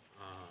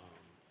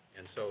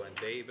 And so, and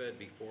David,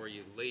 before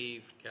you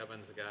leave,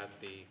 Kevin's got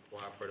the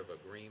cooperative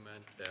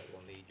agreement that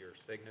will need your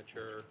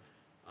signature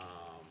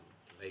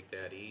to make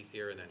that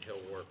easier, and then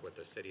he'll work with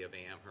the city of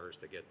Amherst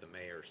to get the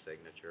mayor's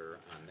signature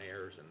on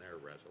theirs and their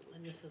resolution.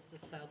 And this is the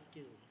South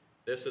Dewey.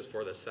 This is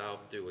for the South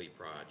Dewey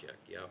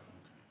project, yep.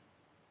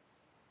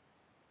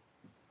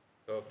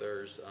 So if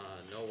there's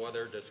no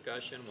other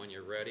discussion, when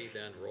you're ready,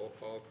 then roll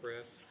call,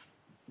 Chris.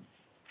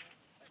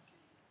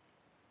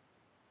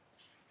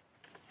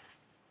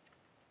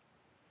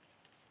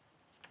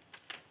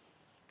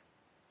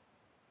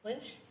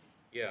 Lynch?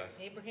 Yes.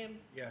 Abraham?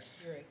 Yes.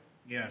 Urick?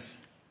 Yes.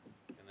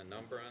 And the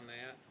number on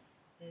that?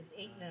 Is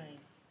 8-9.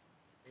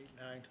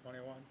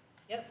 8921.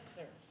 Yes,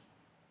 sir.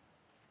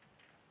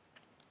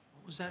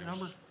 What was that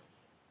number?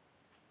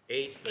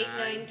 8-9.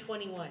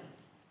 8-9-21.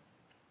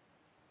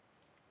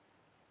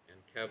 And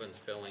Kevin's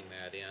filling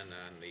that in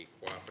on the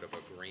cooperative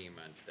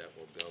agreement that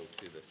will go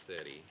to the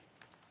city.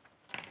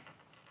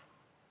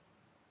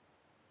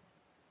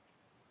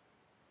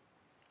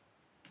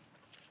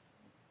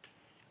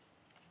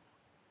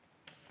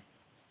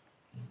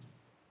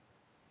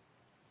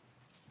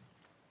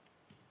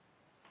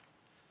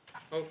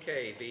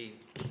 Okay, the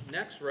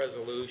next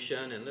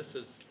resolution, and this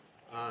is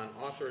on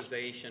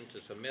authorization to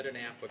submit an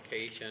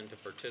application to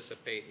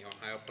participate in the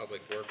Ohio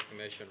Public Works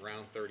Commission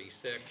Round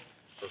 36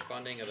 for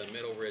funding of the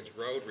Middle Ridge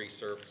Road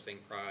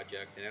resurfacing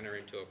project and enter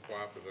into a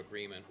cooperative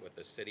agreement with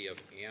the city of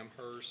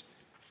Amherst.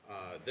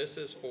 This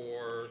is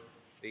for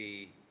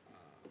the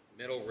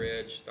Middle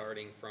Ridge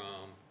starting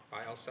from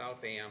Kyle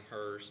South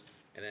Amherst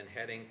and then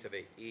heading to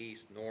the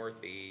east,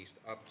 northeast,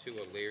 up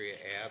to Elyria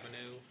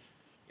Avenue.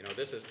 You know,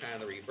 this is kind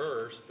of the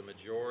reverse. The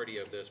majority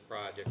of this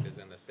project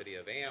is in the city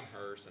of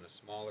Amherst and a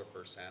smaller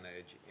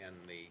percentage in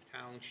the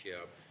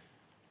township.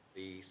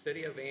 The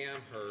city of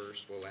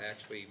Amherst will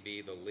actually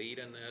be the lead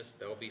in this.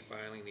 They'll be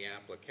filing the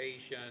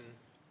application,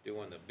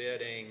 doing the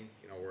bidding,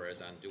 you know, whereas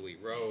on Dewey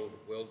Road,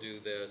 we'll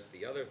do this.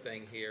 The other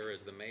thing here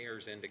is the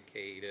mayor's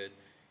indicated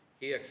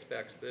he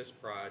expects this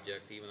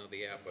project, even though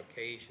the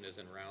application is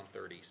in round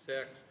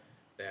 36,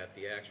 that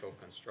the actual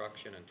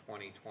construction in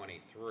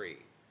 2023.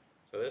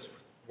 So this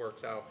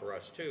works out for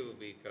us too,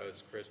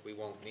 because Chris, we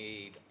won't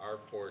need our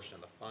portion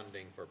of the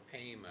funding for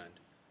payment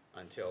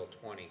until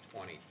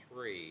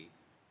 2023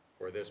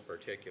 for this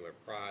particular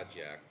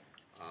project.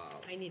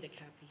 I need a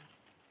copy.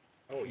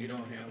 Oh, You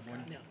don't have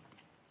one? No.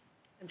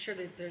 I'm sure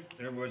that there,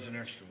 There was an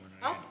extra one.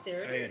 Oh,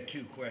 there it I had is.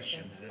 two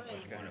questions, That's that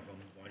was fine. one of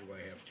them. Why do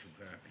I have two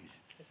copies?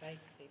 if I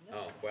say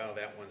Oh, no. well,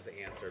 that one's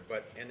answered,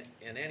 but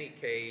in any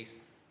case,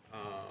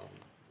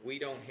 we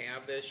don't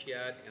have this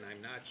yet, and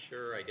I'm not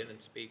sure, I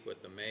didn't speak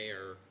with the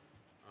mayor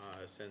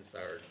since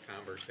our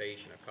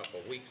conversation a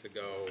couple weeks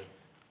ago.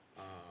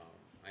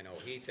 I know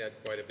he's had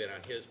quite a bit on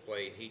his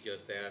plate. He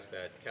just asked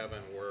that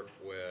Kevin work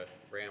with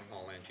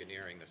Bramhall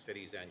Engineering, the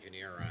city's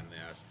engineer, on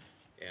this,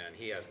 and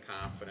he has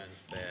confidence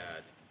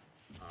that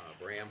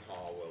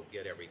Bramhall will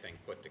get everything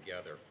put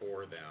together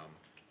for them.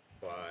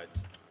 But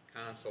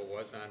council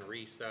was on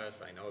recess.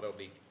 I know they'll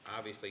be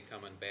obviously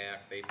coming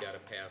back. They've got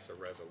to pass a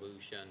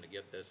resolution to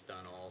get this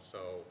done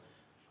also.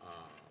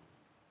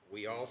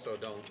 We also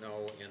don't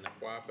know in the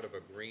cooperative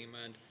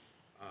agreement,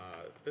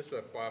 this is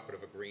a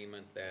cooperative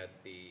agreement that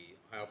the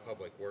Ohio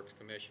Public Works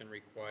Commission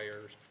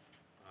requires.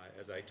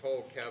 As I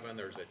told Kevin,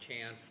 there's a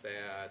chance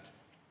that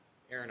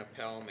Aaron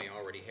Appel may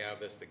already have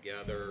this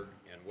together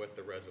and with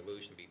the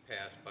resolution be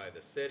passed by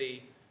the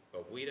city,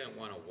 but we didn't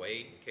want to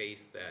wait in case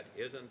that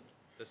isn't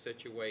the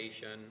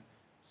situation.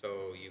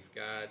 So you've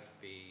got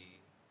the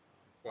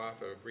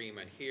cooperative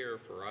agreement here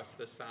for us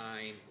to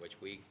sign, which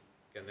we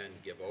can then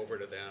give over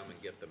to them and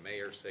get the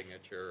mayor's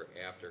signature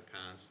after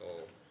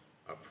council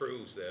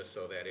approves this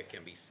so that it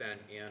can be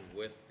sent in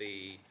with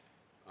the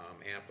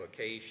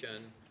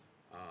application.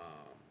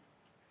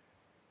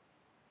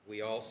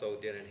 We also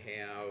didn't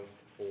have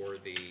for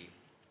the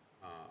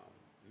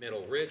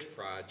Middle Ridge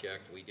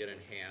project, we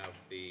didn't have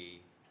the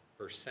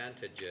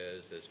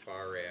percentages as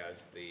far as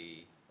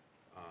the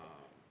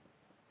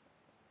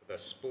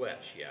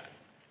splits yet,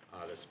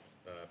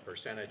 the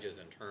percentages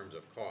in terms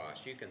of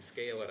cost. You can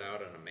scale it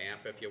out on a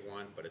map if you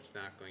want, but it's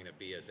not going to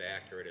be as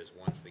accurate as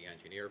once the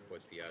engineer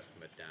puts the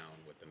estimate down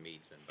with the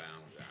meets and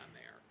bounds on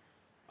there.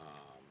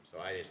 So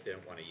I just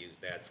didn't want to use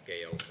that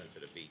scale since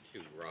it'd be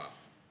too rough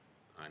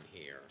on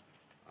here.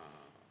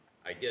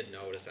 I did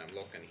notice, I'm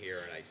looking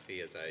here and I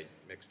see as I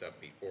mixed up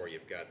before,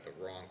 you've got the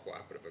wrong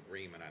cooperative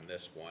agreement on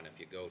this one. If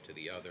you go to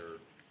the other,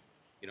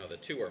 you know,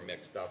 the two are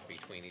mixed up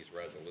between these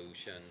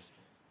resolutions.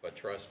 But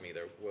trust me,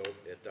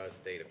 it does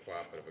state a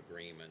cooperative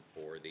agreement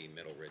for the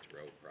Middle Ridge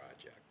Road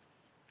project.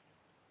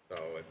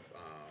 So if,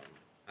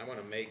 I want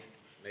to make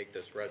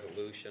this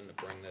resolution to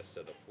bring this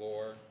to the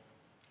floor.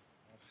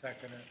 I'll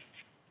second it.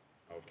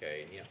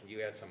 Okay, and you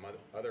had some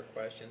other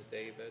questions,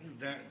 David?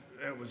 That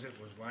was it,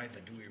 was why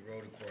the Dewey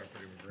Road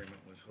Cooperative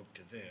Agreement was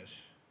hooked to this.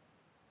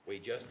 We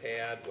just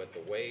had, with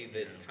the way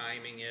the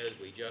timing is,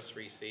 we just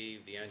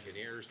received the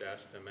engineer's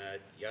estimate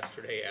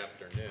yesterday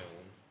afternoon.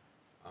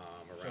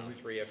 Around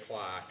 3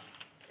 o'clock,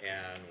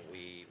 and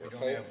we were We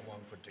don't have one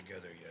put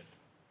together yet.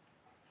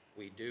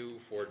 We do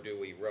for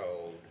Dewey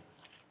Road.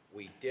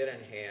 We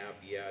didn't have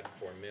yet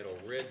for Middle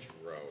Ridge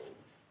Road.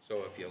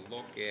 So if you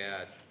look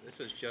at, this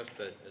is just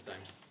the, as I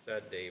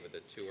said, David,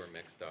 the two are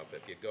mixed up.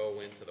 If you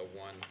go into the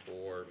one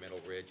for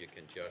Middle Ridge, you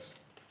can just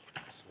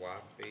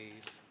swap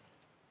these.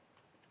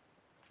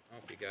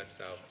 Oh, if you got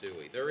South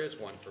Dewey. There is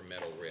one for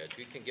Middle Ridge.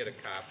 You can get a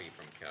copy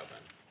from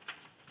Kevin.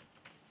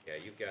 Yeah,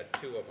 you've got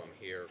two of them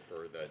here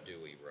for the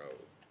Dewey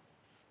Road.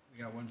 We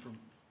got one from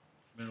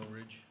Middle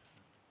Ridge?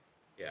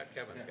 Yeah,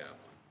 Kevin's got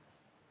one.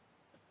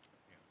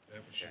 That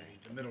should be,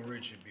 the Middle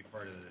Ridge should be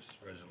part of this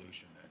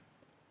resolution then,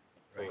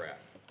 right? Correct.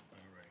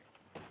 All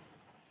right.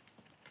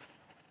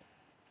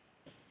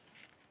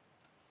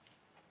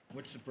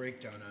 What's the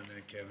breakdown on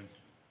that, Kevin?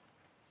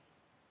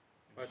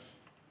 But,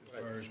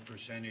 As far as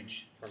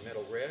percentage? for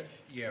Middle Ridge,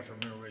 Yeah, for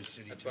Middle Ridge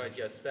City that's what I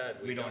Township. just said.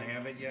 We don't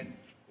have it yet?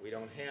 We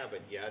don't have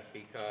it yet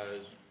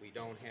because we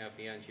don't have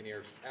the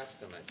engineer's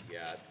estimate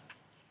yet.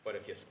 But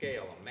if you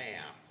scale a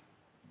map,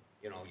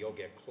 you know, you'll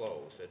get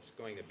close. It's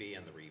going to be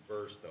in the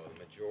reverse, though.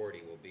 The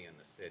majority will be in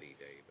the city,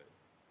 David.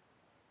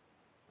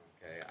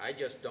 Okay, I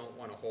just don't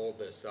want to hold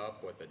this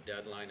up with a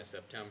deadline of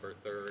September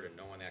 3rd and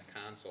knowing that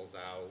console's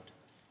out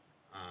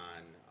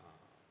on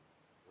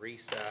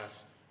recess.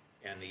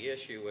 And the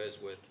issue is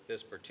with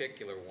this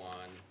particular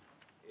one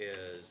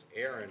is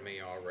Aaron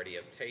may already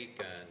have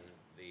taken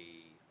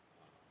the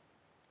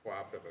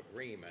cooperative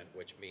agreement,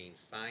 which means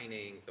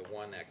signing the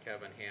one that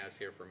Kevin has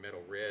here for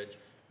Middle Ridge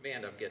may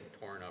end up getting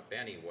torn up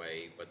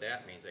anyway, but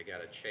that means they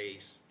gotta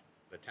chase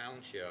the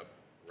township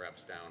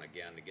reps down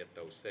again to get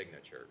those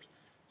signatures.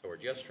 So we're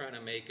just trying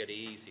to make it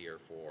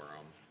easier for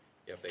them.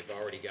 If they've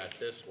already got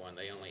this one,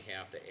 they only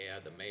have to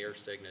add the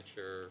mayor's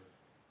signature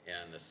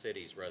and the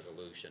city's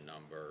resolution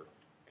number,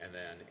 and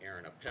then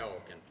Aaron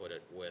Appel can put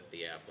it with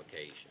the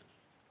application.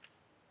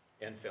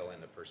 And fill in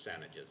the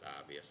percentages,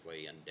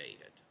 obviously, and date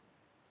it.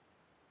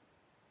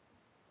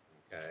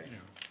 Okay?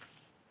 Yeah.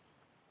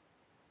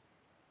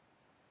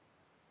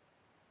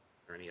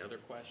 Are any other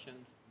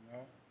questions?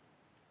 No?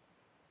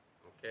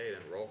 Okay,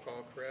 then roll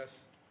call, Chris?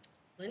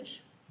 Lynch?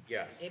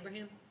 Yes.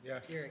 Abraham?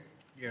 Yes. Urick?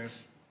 Yes.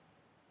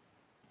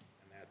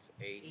 And that's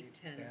 8,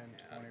 10,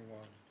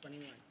 21.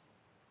 21.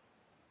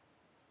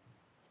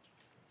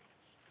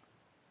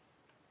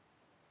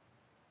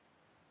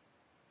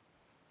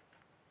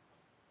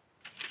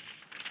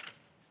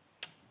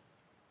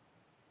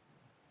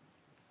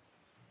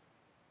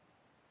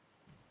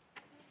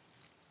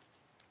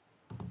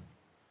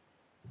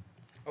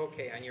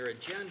 Okay, on your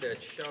agenda, it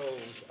shows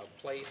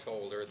a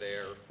placeholder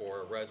there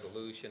for a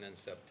resolution in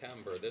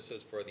September. This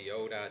is for the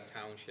ODOT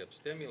Township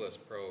Stimulus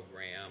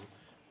Program.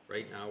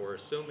 Right now, we're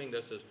assuming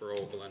this is for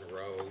Oberlin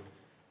Road.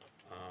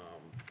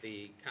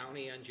 The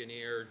county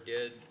engineer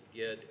did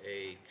get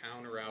a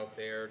counter out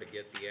there to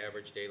get the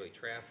average daily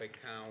traffic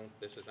count.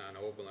 This is on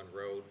Oberlin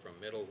Road from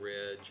Middle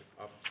Ridge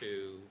up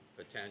to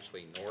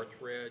potentially North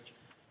Ridge.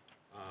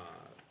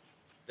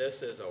 This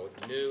is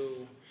a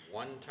new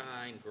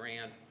one-time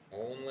grant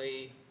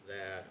only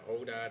that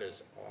ODOT is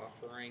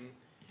offering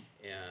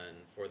and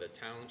for the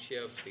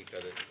townships,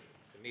 because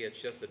to me it's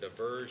just a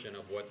diversion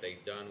of what they've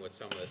done with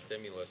some of the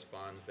stimulus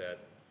funds that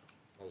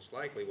most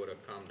likely would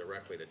have come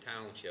directly to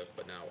townships,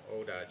 but now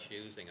ODOT's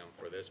using them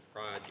for this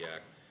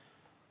project.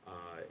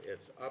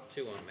 It's up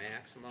to a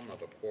maximum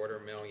of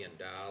 $250,000,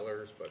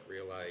 but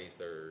realize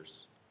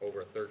there's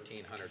over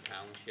 1,300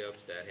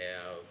 townships that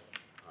have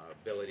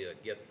ability to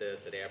get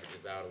this. It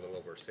averages out a little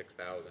over $6,000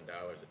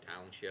 a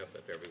township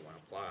if everyone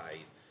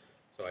applies.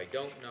 So I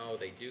don't know,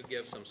 they do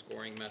give some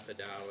scoring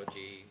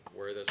methodology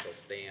where this will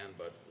stand,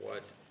 but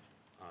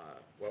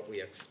what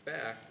we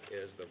expect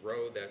is the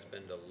road that's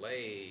been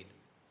delayed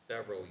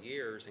several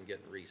years and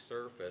getting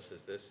resurfaced is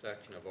this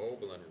section of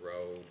Oberlin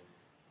Road,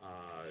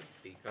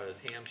 because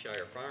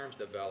Hampshire Farms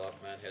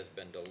development has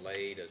been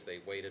delayed as they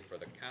waited for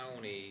the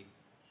county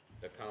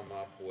to come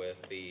up with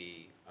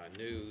the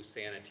new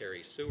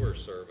sanitary sewer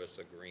service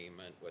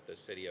agreement with the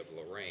city of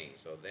Lorraine.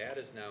 So that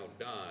is now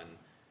done,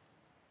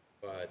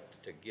 but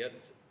to get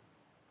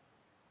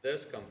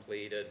this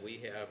completed,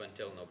 we have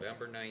until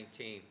November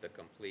 19th to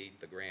complete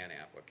the grant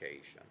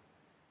application.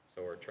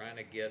 So we're trying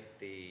to get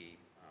the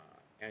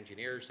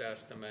engineer's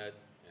estimate,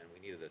 and we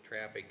needed the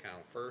traffic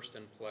count first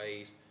in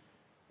place.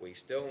 We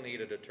still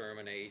need a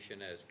determination,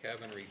 as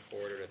Kevin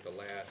reported at the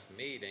last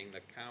meeting,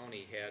 the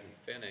county hadn't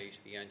finished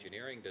the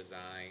engineering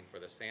design for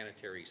the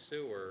sanitary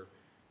sewer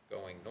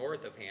going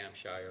north of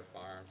Hampshire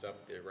Farms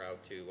up the Route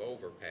 2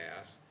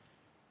 overpass.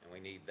 And we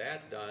need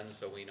that done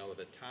so we know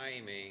the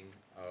timing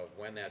of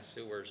when that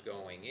sewer's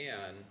going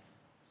in,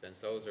 since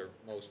those are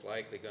most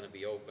likely going to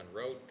be open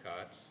road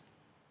cuts,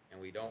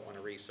 and we don't want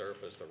to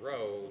resurface the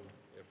road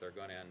if they're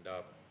going to end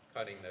up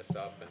cutting this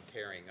up and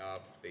tearing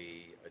up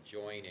the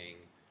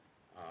adjoining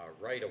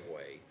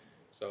right-of-way.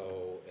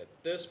 So at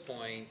this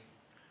point,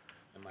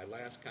 in my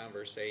last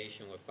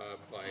conversation with Bob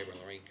Kleiber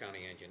in Lorraine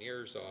County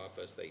Engineer's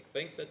Office, they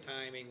think the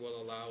timing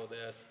will allow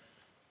this,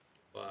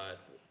 but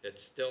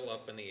it's still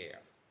up in the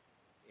air.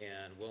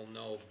 And we'll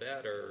know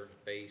better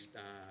based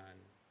on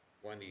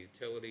when the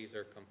utilities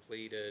are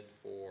completed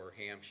for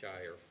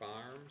Hampshire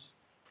Farms,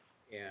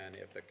 and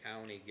if the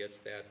county gets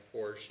that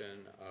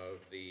portion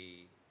of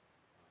the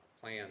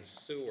planned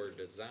sewer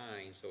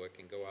design so it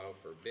can go out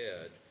for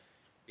bid,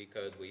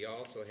 because we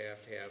also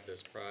have to have this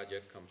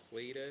project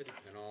completed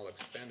and all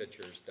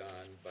expenditures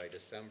done by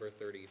December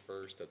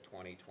 31st of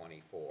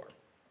 2024.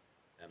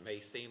 That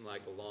may seem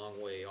like a long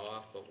way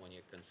off, but when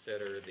you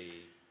consider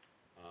the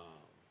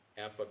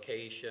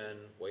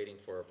application, waiting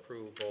for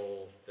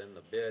approval, then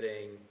the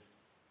bidding,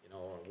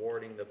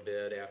 awarding the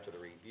bid after the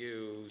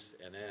reviews,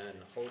 and then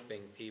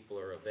hoping people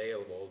are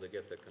available to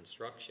get the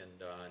construction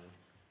done,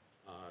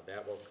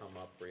 that will come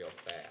up real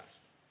fast.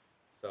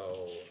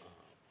 So,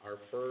 our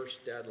first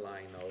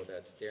deadline, though,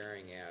 that's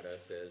staring at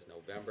us is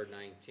November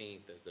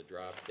 19th is the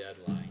drop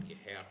deadline. You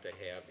have to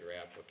have your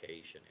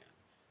application in.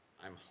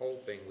 I'm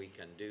hoping we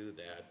can do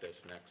that this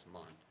next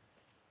month,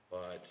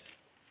 but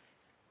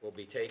we'll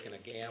be taking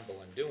a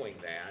gamble in doing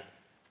that,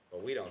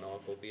 but we don't know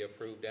if we'll be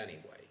approved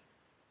anyway.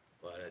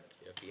 But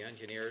if the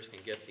engineers can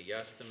get the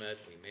estimate,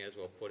 we may as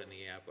well put in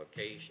the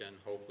application,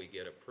 hope we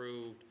get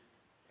approved,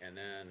 and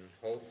then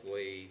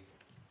hopefully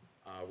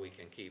we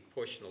can keep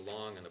pushing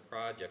along in the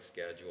project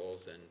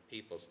schedules and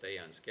people stay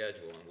on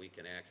schedule, and we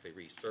can actually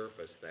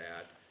resurface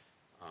that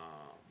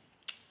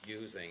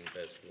using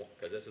this,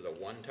 because this is a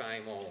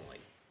one-time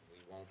only.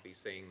 We won't be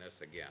seeing this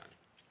again.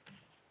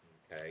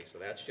 Okay, so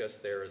that's just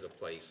there as a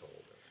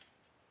placeholder.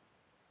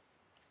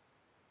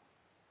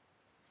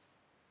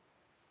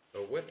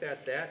 So with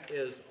that, that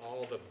is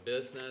all the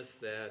business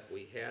that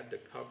we had to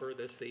cover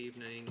this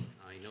evening.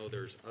 I know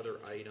there's other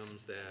items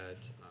that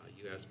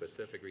you have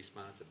specific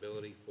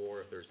responsibility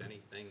for. If there's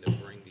anything to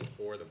bring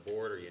before the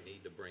board or you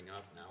need to bring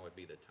up, now would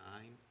be the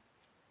time.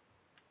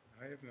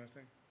 I have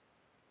nothing.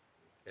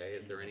 Okay,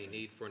 is there any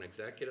need for an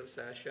executive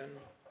session?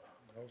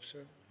 No,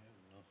 sir. I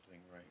have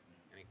nothing right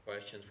now. Any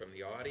questions from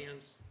the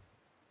audience?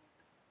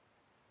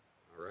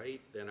 All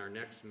right, then our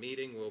next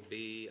meeting will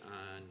be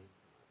on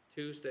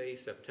Tuesday,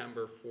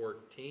 September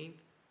 14th.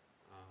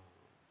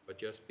 But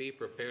just be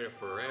prepared if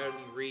for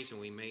any reason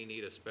we may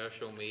need a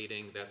special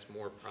meeting. That's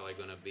more probably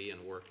going to be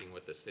in working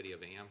with the city of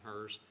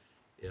Amherst.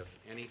 If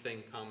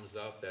anything comes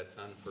up that's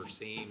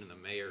unforeseen and the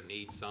mayor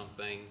needs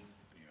something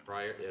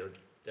prior, it'll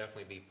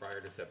definitely be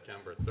prior to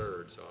September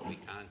 3rd. So I'll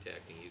be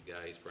contacting you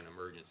guys for an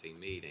emergency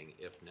meeting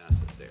if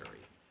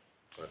necessary.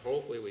 But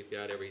hopefully we've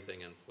got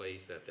everything in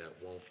place that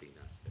won't be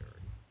necessary.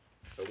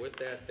 So with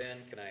that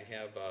then, can I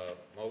have a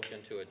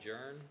motion to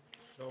adjourn?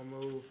 So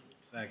move.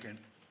 Second.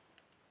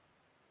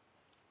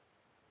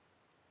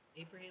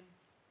 Abraham,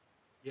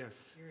 Yes.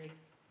 Euring,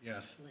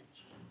 Yes.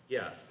 Lynch.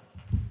 Yes.